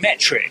with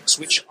metrics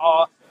which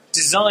are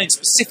designed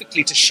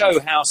specifically to show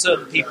how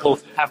certain people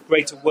have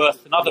greater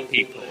worth than other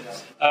people.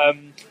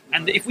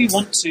 And if we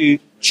want to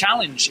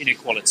challenge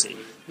inequality,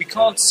 we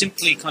can't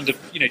simply kind of,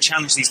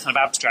 challenge these kind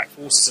of abstract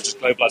forces such as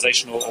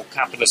globalization or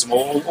capitalism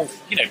or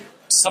to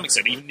some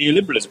extent even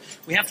neoliberalism.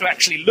 We have to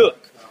actually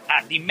look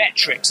at the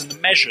metrics and the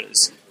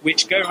measures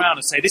which go around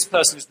and say this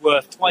person is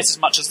worth twice as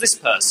much as this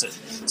person.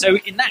 So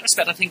in that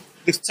respect, I think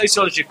the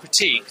sociology of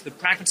critique, the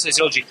pragmatist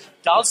sociology,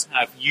 does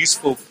have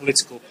useful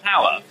political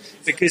power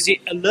because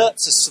it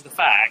alerts us to the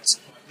fact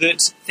that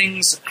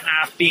things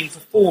have been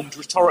performed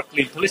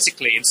rhetorically and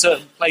politically in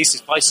certain places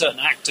by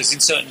certain actors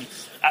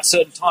at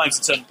certain times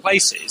in certain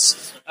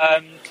places,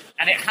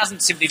 and it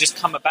hasn't simply just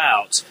come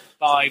about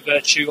by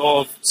virtue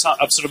of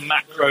sort of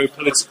macro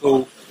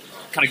political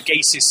kind of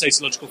gaseous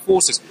sociological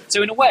forces.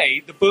 So in a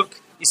way, the book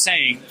is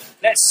saying,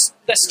 let's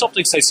stop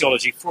doing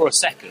sociology for a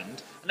second,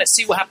 and let's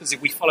see what happens if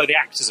we follow the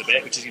actors a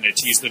bit, which is,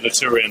 to use the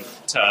Latourian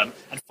term,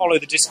 and follow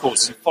the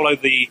discourses and follow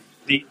the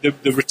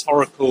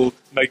rhetorical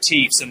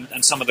motifs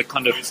and some of the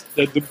kind of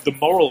the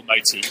moral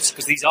motifs,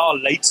 because these are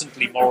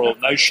latently moral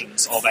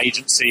notions of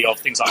agency, of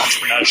things like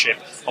entrepreneurship,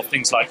 of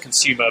things like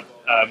consumer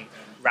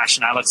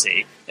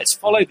rationality. Let's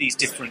follow these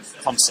different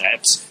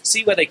concepts,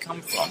 see where they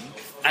come from,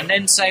 and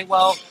then say,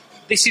 well,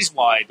 this is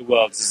why the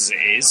world is as it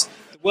is.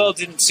 The world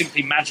didn't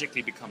simply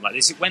magically become like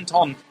this. It went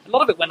on, a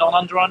lot of it went on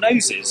under our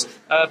noses,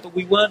 but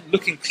we weren't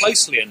looking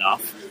closely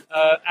enough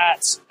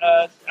at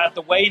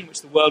the way in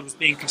which the world was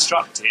being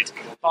constructed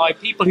by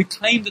people who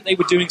claimed that they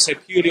were doing so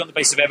purely on the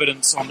basis of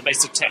evidence, on the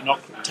basis of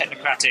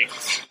technocratic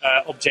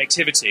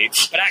objectivity.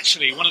 But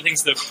actually, one of the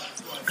things that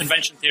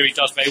convention theory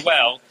does very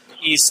well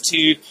is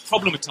to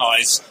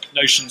problematize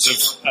notions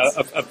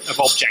of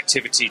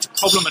objectivity, to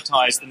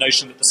problematize the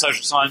notion that the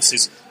social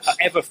sciences are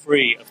ever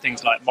free of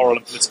things like moral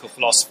and political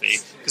philosophy.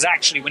 Because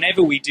actually,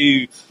 whenever we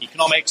do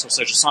economics or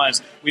social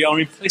science, we are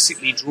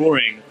implicitly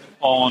drawing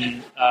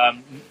on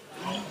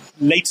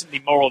latently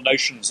moral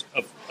notions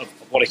of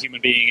what a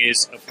human being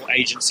is, of what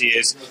agency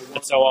is,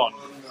 and so on.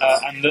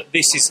 And that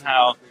this is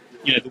how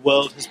the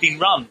world has been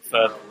run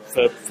for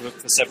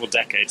several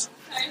decades.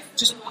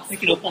 Just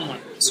picking up on that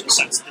sort of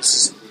sense, this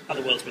is how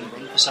the world's been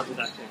run for several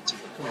decades,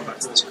 coming back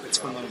to this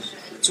critical moment.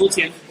 Towards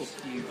the end of the book,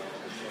 you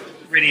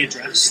really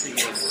address the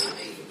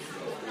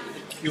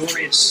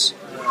curious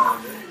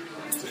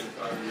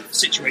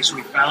situation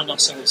we found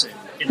ourselves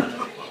in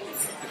the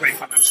great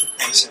financial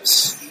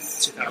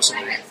crisis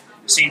 2008.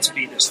 It seemed to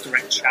be this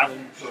direct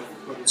challenge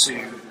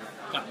to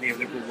that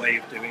neoliberal way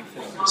of doing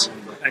things,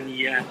 and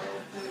yet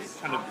it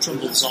kind of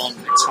trundles on.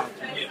 It's like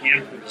the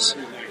emperor's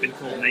been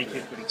called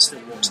naked, but he still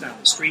walks down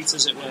the street,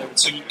 as it were.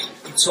 So you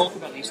talk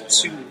about these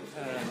two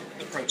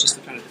approaches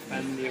to kind of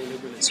defend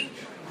neoliberalism.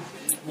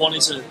 One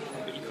is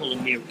what you call a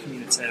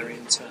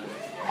neo-communitarian term,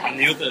 and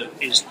the other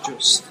is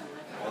just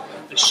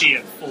the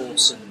sheer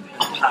force and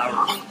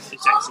power of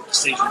executive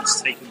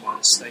decisions taken by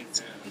the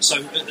state. So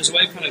as a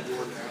way of kind of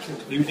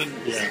concluding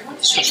the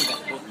discussion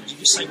about the book, could you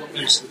just say what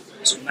those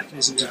sort of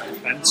mechanisms of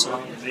defence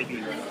are, and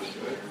maybe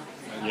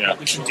what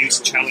we can do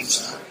to challenge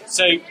that?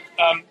 So,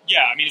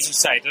 as you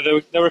say,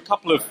 there were a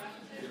couple of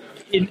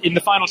in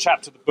the final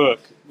chapter of the book,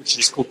 which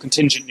is called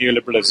Contingent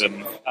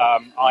Neoliberalism,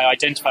 I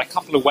identify a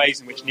couple of ways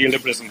in which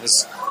neoliberalism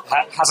has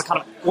a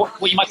kind of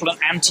what you might call an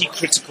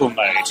anti-critical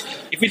mode.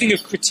 If we think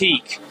of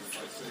critique,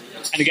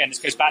 and again, this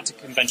goes back to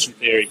convention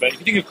theory, but if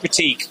you think of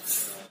critique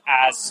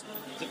as,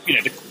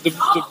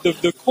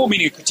 the core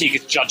meaning of critique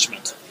is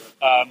judgment.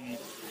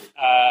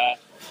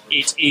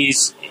 It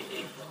is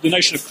the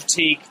notion of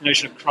critique, the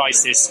notion of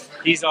crisis.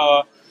 These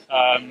are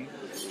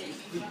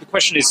the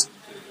question is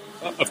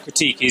of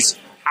critique is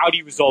how do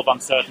you resolve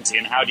uncertainty,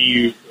 and how do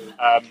you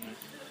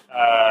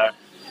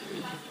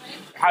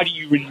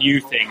renew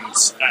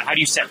things? How do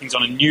you set things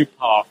on a new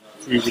path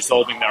through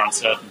resolving their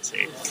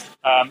uncertainty?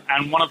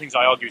 And one of the things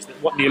I argue is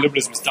that what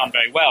neoliberalism has done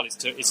very well is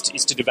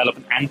to develop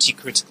an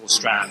anti-critical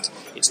strand.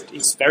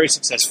 It's very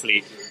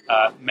successfully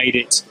made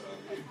it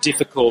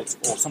difficult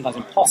or sometimes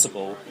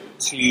impossible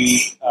for the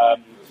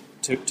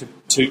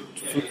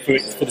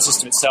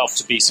system itself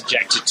to be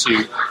subjected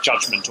to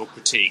judgment or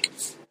critique.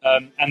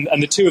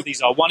 And the two of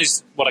these are, one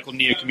is what I call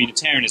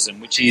neo-communitarianism,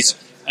 which is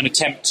an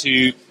attempt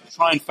to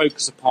try and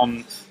focus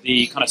upon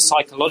the kind of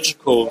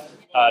psychological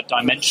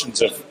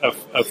dimensions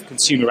of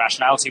consumer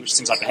rationality, which is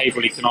things like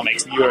behavioral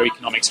economics,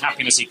 neuroeconomics,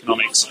 happiness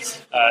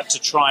economics, to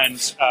try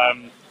and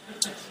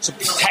to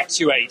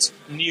perpetuate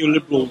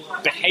neoliberal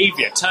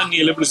behaviour, turn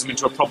neoliberalism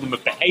into a problem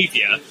of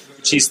behaviour,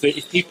 which is that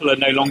if people are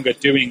no longer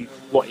doing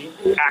what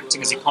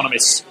acting as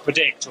economists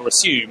predict or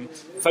assume,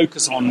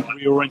 focus on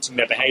reorienting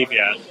their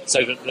behaviour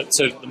so that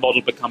the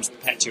model becomes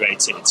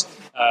perpetuated.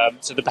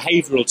 So the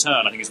behavioural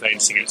turn, I think, is very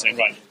interesting in its own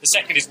right. The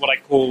second is what I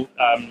call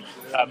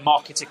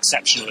market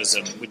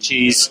exceptionalism, which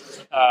is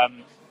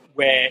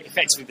where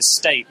effectively the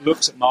state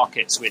looks at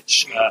markets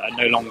which are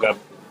no longer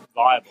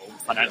viable,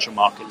 financial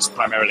markets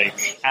primarily,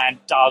 and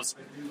does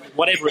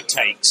whatever it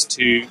takes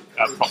to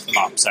prop them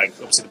up. So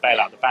obviously the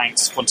bailout of the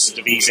banks,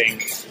 quantitative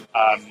easing,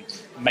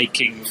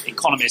 making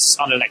economists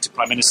unelected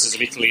prime ministers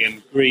of Italy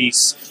and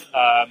Greece,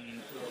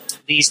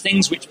 these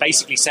things which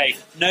basically say,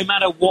 no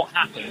matter what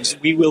happens,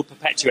 we will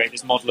perpetuate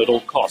this model at all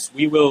costs.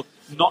 We will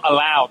not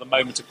allow the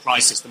moment of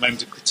crisis, the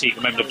moment of critique,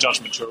 the moment of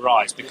judgment to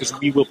arise, because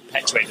we will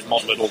perpetuate this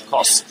model at all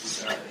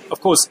costs. Of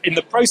course, in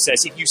the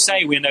process, if you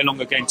say we're no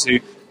longer going to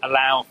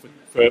allow for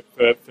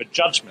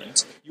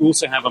judgment, you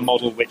also have a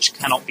model which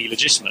cannot be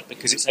legitimate,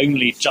 because it's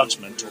only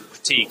judgment or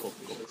critique or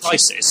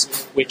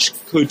crisis which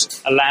could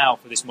allow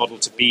for this model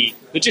to be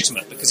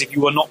legitimate. Because if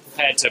you are not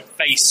prepared to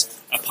face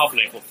a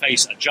public or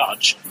face a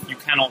judge, you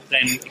cannot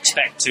then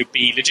expect to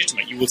be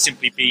legitimate. You will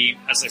simply be,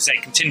 as I say,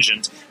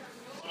 contingent,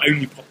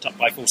 only propped up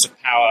by force of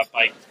power,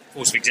 by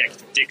force of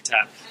executive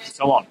diktat, and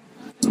so on.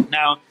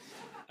 Now,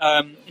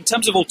 in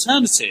terms of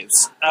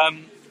alternatives,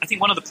 I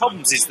think one of the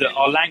problems is that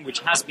our language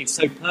has been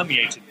so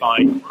permeated by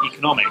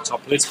economics, our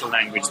political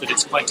language, that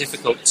it's quite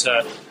difficult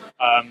to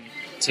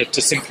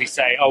simply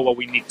say, oh, well,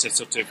 we need to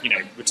sort of,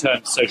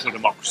 return to social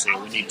democracy,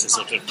 or we need to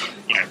sort of,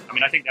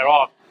 I think there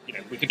are,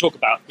 we could talk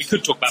about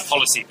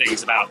policy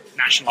things about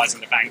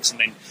nationalising the banks and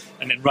then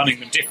running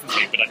them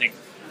differently, but I think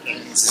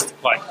this is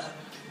quite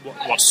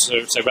what's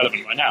so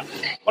relevant right now.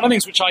 One of the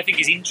things which I think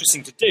is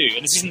interesting to do,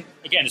 and this isn't,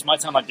 again, it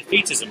might sound like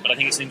defeatism, but I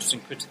think it's an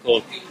interesting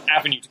critical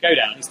avenue to go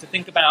down, is to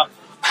think about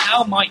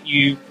how might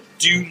you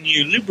do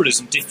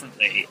neoliberalism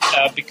differently?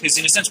 Because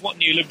in a sense, what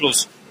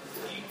neoliberals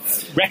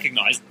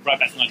recognised right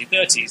back in the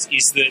 1930s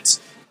is that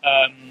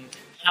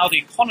how the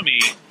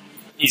economy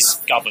is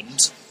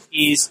governed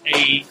is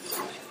in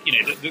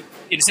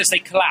a sense, they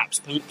collapse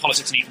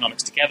politics and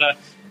economics together.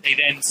 They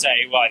then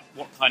say, right,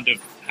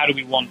 how do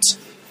we want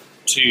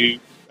to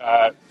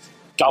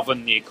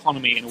govern the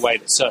economy in a way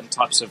that certain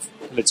types of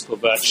political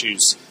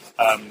virtues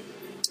are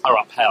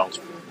upheld,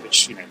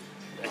 which,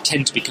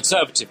 tend to be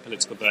conservative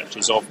political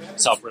virtues of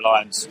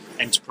self-reliance,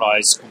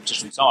 enterprise,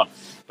 competition, and so on.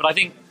 But I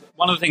think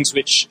one of the things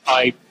which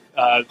I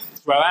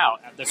throw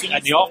out at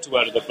the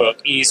afterword of the book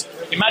is,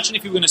 imagine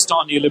if you were going to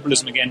start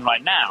neoliberalism again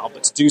right now,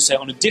 but to do so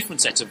on a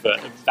different set of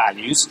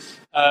values.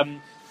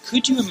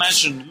 Could you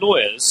imagine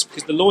lawyers,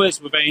 because the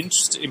lawyers were very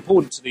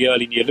important to the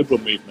early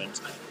neoliberal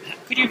movement,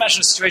 could you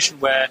imagine a situation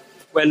where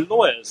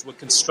lawyers were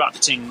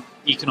constructing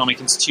economic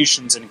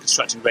institutions and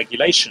constructing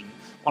regulation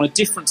on a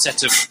different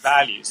set of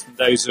values than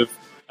those of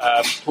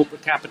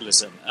corporate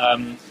capitalism,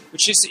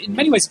 which is in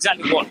many ways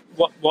exactly what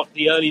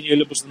the early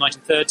neoliberals of the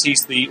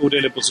 1930s, the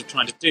neoliberals were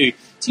trying to do.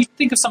 So you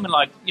think of someone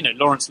like,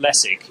 Lawrence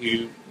Lessig,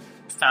 who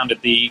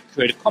founded the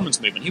Creative Commons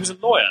movement. He was a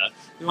lawyer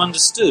who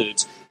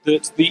understood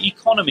that the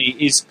economy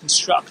is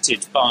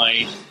constructed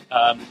by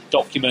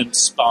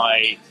documents,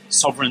 by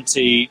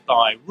sovereignty,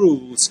 by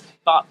rules,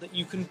 but that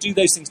you can do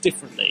those things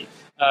differently.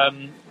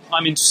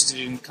 I'm interested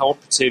in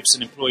cooperatives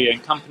and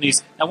employee-owned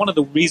companies. Now, one of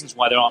the reasons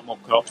why there aren't more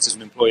cooperatives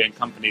and employee-owned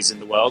companies in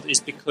the world is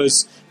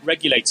because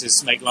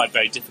regulators make life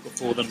very difficult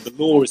for them. The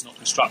law is not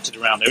constructed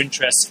around their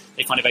interests.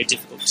 They find it very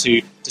difficult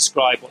to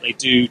describe what they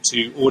do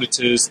to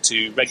auditors,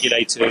 to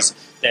regulators.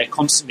 They're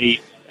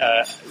constantly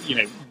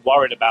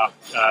worried about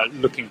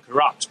looking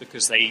corrupt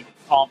because they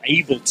aren't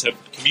able to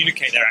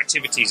communicate their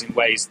activities in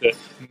ways that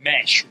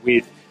mesh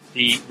with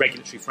the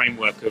regulatory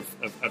framework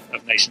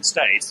of nation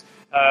states.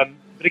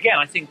 But again,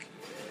 I think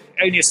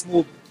only a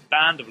small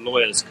band of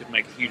lawyers could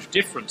make a huge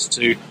difference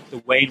to the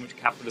way in which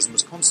capitalism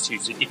was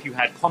constituted if you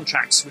had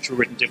contracts which were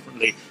written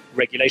differently,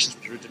 regulations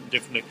which were written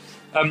differently.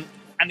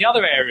 And the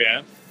other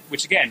area,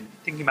 which again,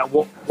 thinking about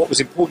what was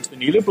important to the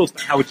neoliberals,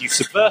 but how would you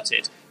subvert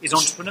it, is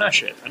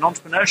entrepreneurship. And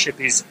entrepreneurship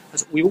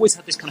we always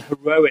had this kind of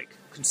heroic,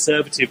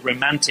 conservative,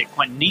 romantic,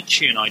 quite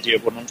Nietzschean idea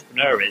of what an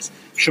entrepreneur is.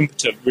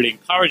 Schumpeter really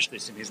encouraged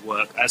this in his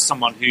work as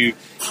someone who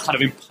kind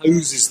of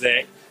imposes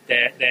their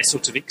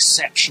sort of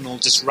exceptional,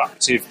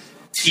 disruptive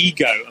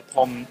ego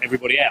upon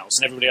everybody else,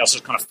 and everybody else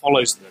just kind of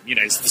follows them.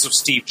 It's the sort of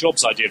Steve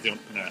Jobs idea of the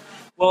entrepreneur.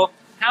 Well,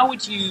 how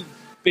would you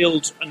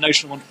build a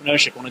notion of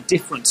entrepreneurship on a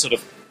different sort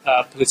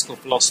of political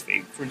philosophy?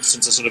 For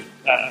instance, a sort of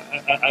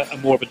a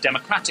more of a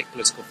democratic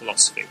political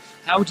philosophy.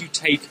 How would you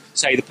take,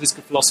 say, the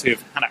political philosophy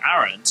of Hannah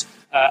Arendt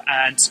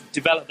and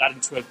develop that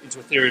into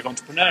a theory of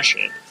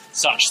entrepreneurship,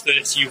 such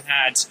that you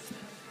had,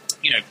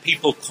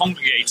 people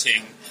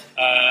congregating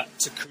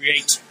to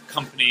create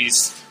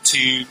companies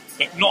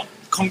but not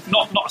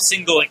a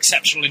single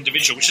exceptional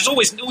individual, which has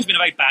always been a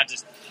very bad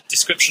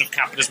description of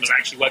capitalism as it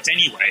actually works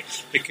anyway,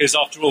 because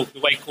after all, the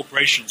way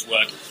corporations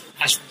work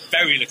has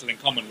very little in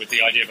common with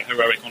the idea of a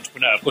heroic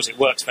entrepreneur. Of course, it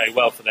works very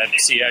well for their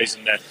CEOs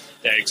and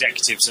their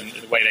executives and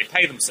the way they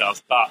pay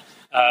themselves, but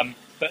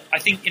I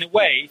think, in a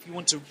way, if you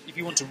want to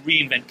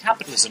reinvent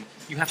capitalism,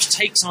 you have to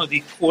take some of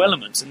the core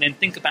elements and then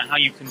think about how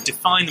you can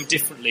define them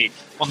differently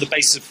on the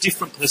basis of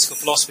different political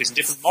philosophies and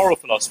different moral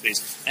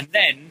philosophies, and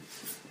then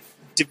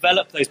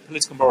develop those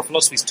political moral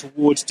philosophies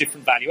towards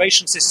different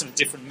valuation systems,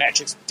 different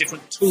metrics,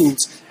 different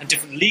tools, and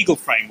different legal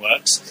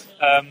frameworks,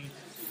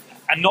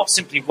 and not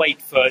simply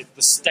wait for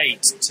the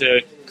state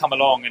to come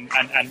along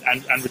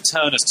and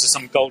return us to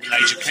some golden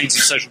age of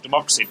Keynesian social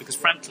democracy, because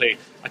frankly,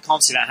 I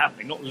can't see that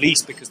happening, not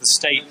least because the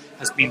state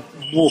has been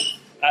more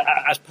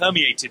as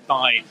permeated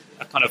by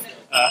a kind of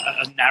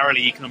a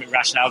narrowly economic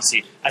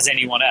rationality as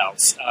anyone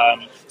else.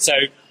 So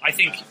I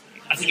think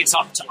it's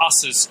up to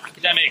us as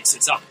academics,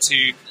 it's up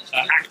to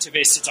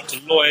activists, it's up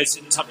to lawyers,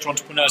 it's up to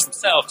entrepreneurs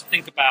themselves to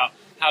think about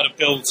how to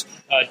build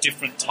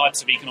different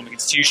types of economic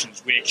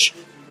institutions which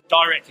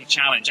directly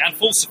challenge and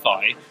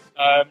falsify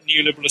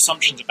neoliberal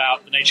assumptions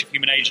about the nature of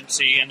human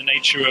agency and the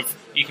nature of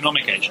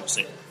economic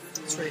agency.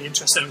 It's really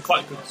interesting and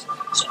quite a good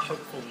sort of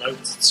hopeful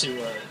note to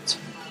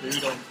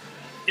conclude on.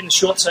 In the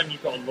short term,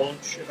 you've got a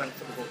launch event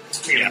for the book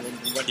here in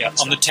London. Yeah,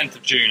 on the 10th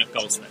of June at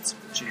Goldsmiths.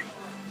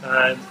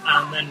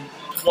 And then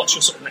what's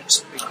your sort of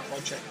next big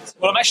project?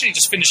 Well, I'm actually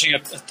just finishing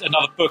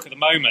another book at the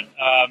moment,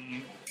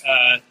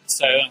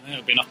 so I think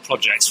there'll be enough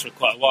projects for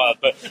quite a while,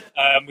 but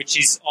which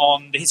is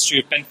on the history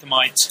of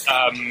Benthamite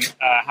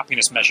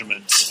happiness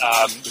measurement,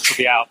 which will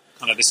be out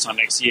kind of this time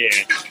next year,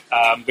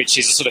 which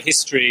is a sort of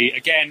history,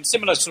 again,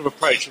 similar sort of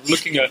approach of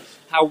looking at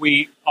how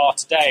we are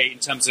today in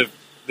terms of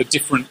the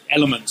different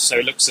elements. So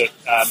it looks at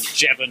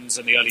Jevons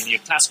and the early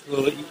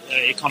neoclassical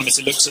economists.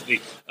 It looks at the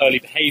early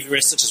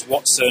behaviorists such as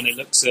Watson. It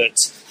looks at,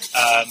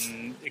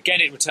 again,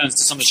 it returns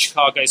to some of the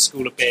Chicago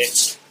school a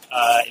bit.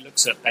 It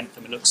looks at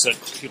Bentham. It looks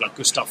at people like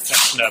Gustav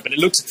Fechner. But it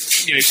looks,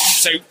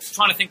 so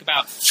trying to think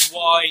about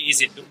why is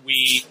it that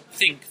we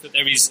think that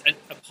there is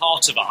a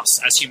part of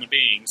us as human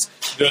beings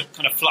that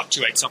kind of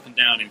fluctuates up and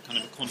down in kind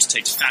of a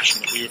quantitative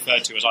fashion that we refer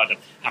to as either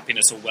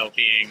happiness or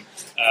well-being,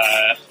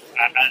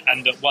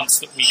 and that once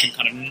that we can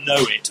kind of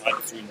know it, either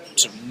through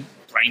sort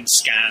of brain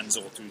scans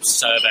or through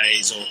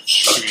surveys or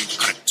through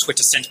kind of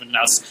Twitter sentiment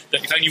analysis,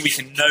 that if only we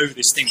can know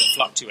this thing that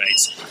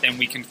fluctuates, then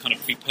we can kind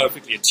of be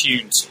perfectly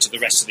attuned to the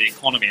rest of the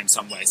economy in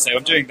some way. So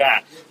I'm doing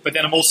that. But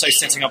then I'm also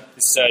setting up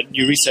this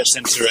new research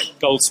centre at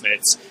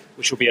Goldsmiths,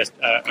 which will be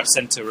a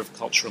centre of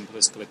cultural and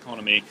political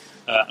economy,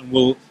 and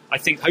will, I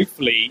think,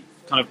 hopefully,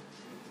 kind of,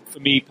 for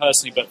me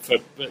personally, but for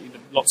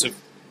lots of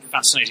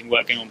fascinating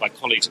work going on by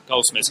colleagues at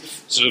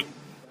Goldsmiths, sort of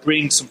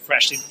bring some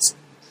fresh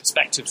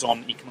perspectives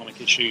on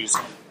economic issues,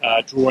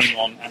 drawing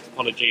on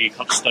anthropology,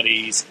 cultural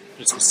studies,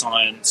 political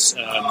science,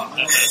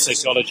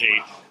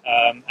 sociology,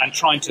 and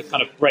trying to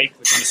kind of break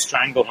the kind of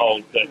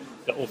stranglehold that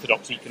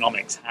orthodox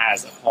economics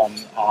has upon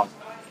our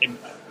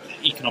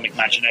economic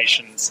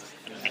imaginations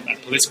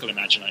and political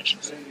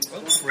imaginations.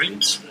 Well,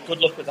 brilliant. Good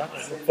luck with that.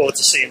 I look forward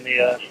to seeing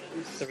the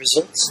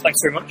results. Thanks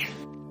very much.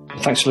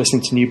 Thanks for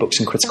listening to New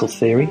Books in Critical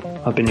Theory.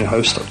 I've been your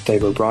host, Dr.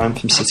 Dave O'Brien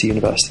from City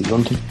University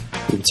London.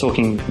 We've been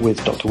talking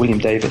with Dr. William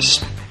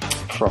Davis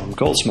from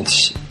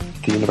Goldsmiths,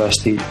 the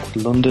University of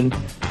London.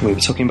 And we were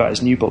talking about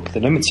his new book, The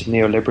Limits of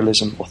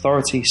Neoliberalism,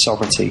 Authority,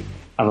 Sovereignty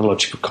and the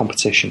Logic of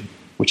Competition,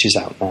 which is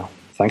out now.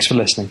 Thanks for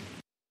listening.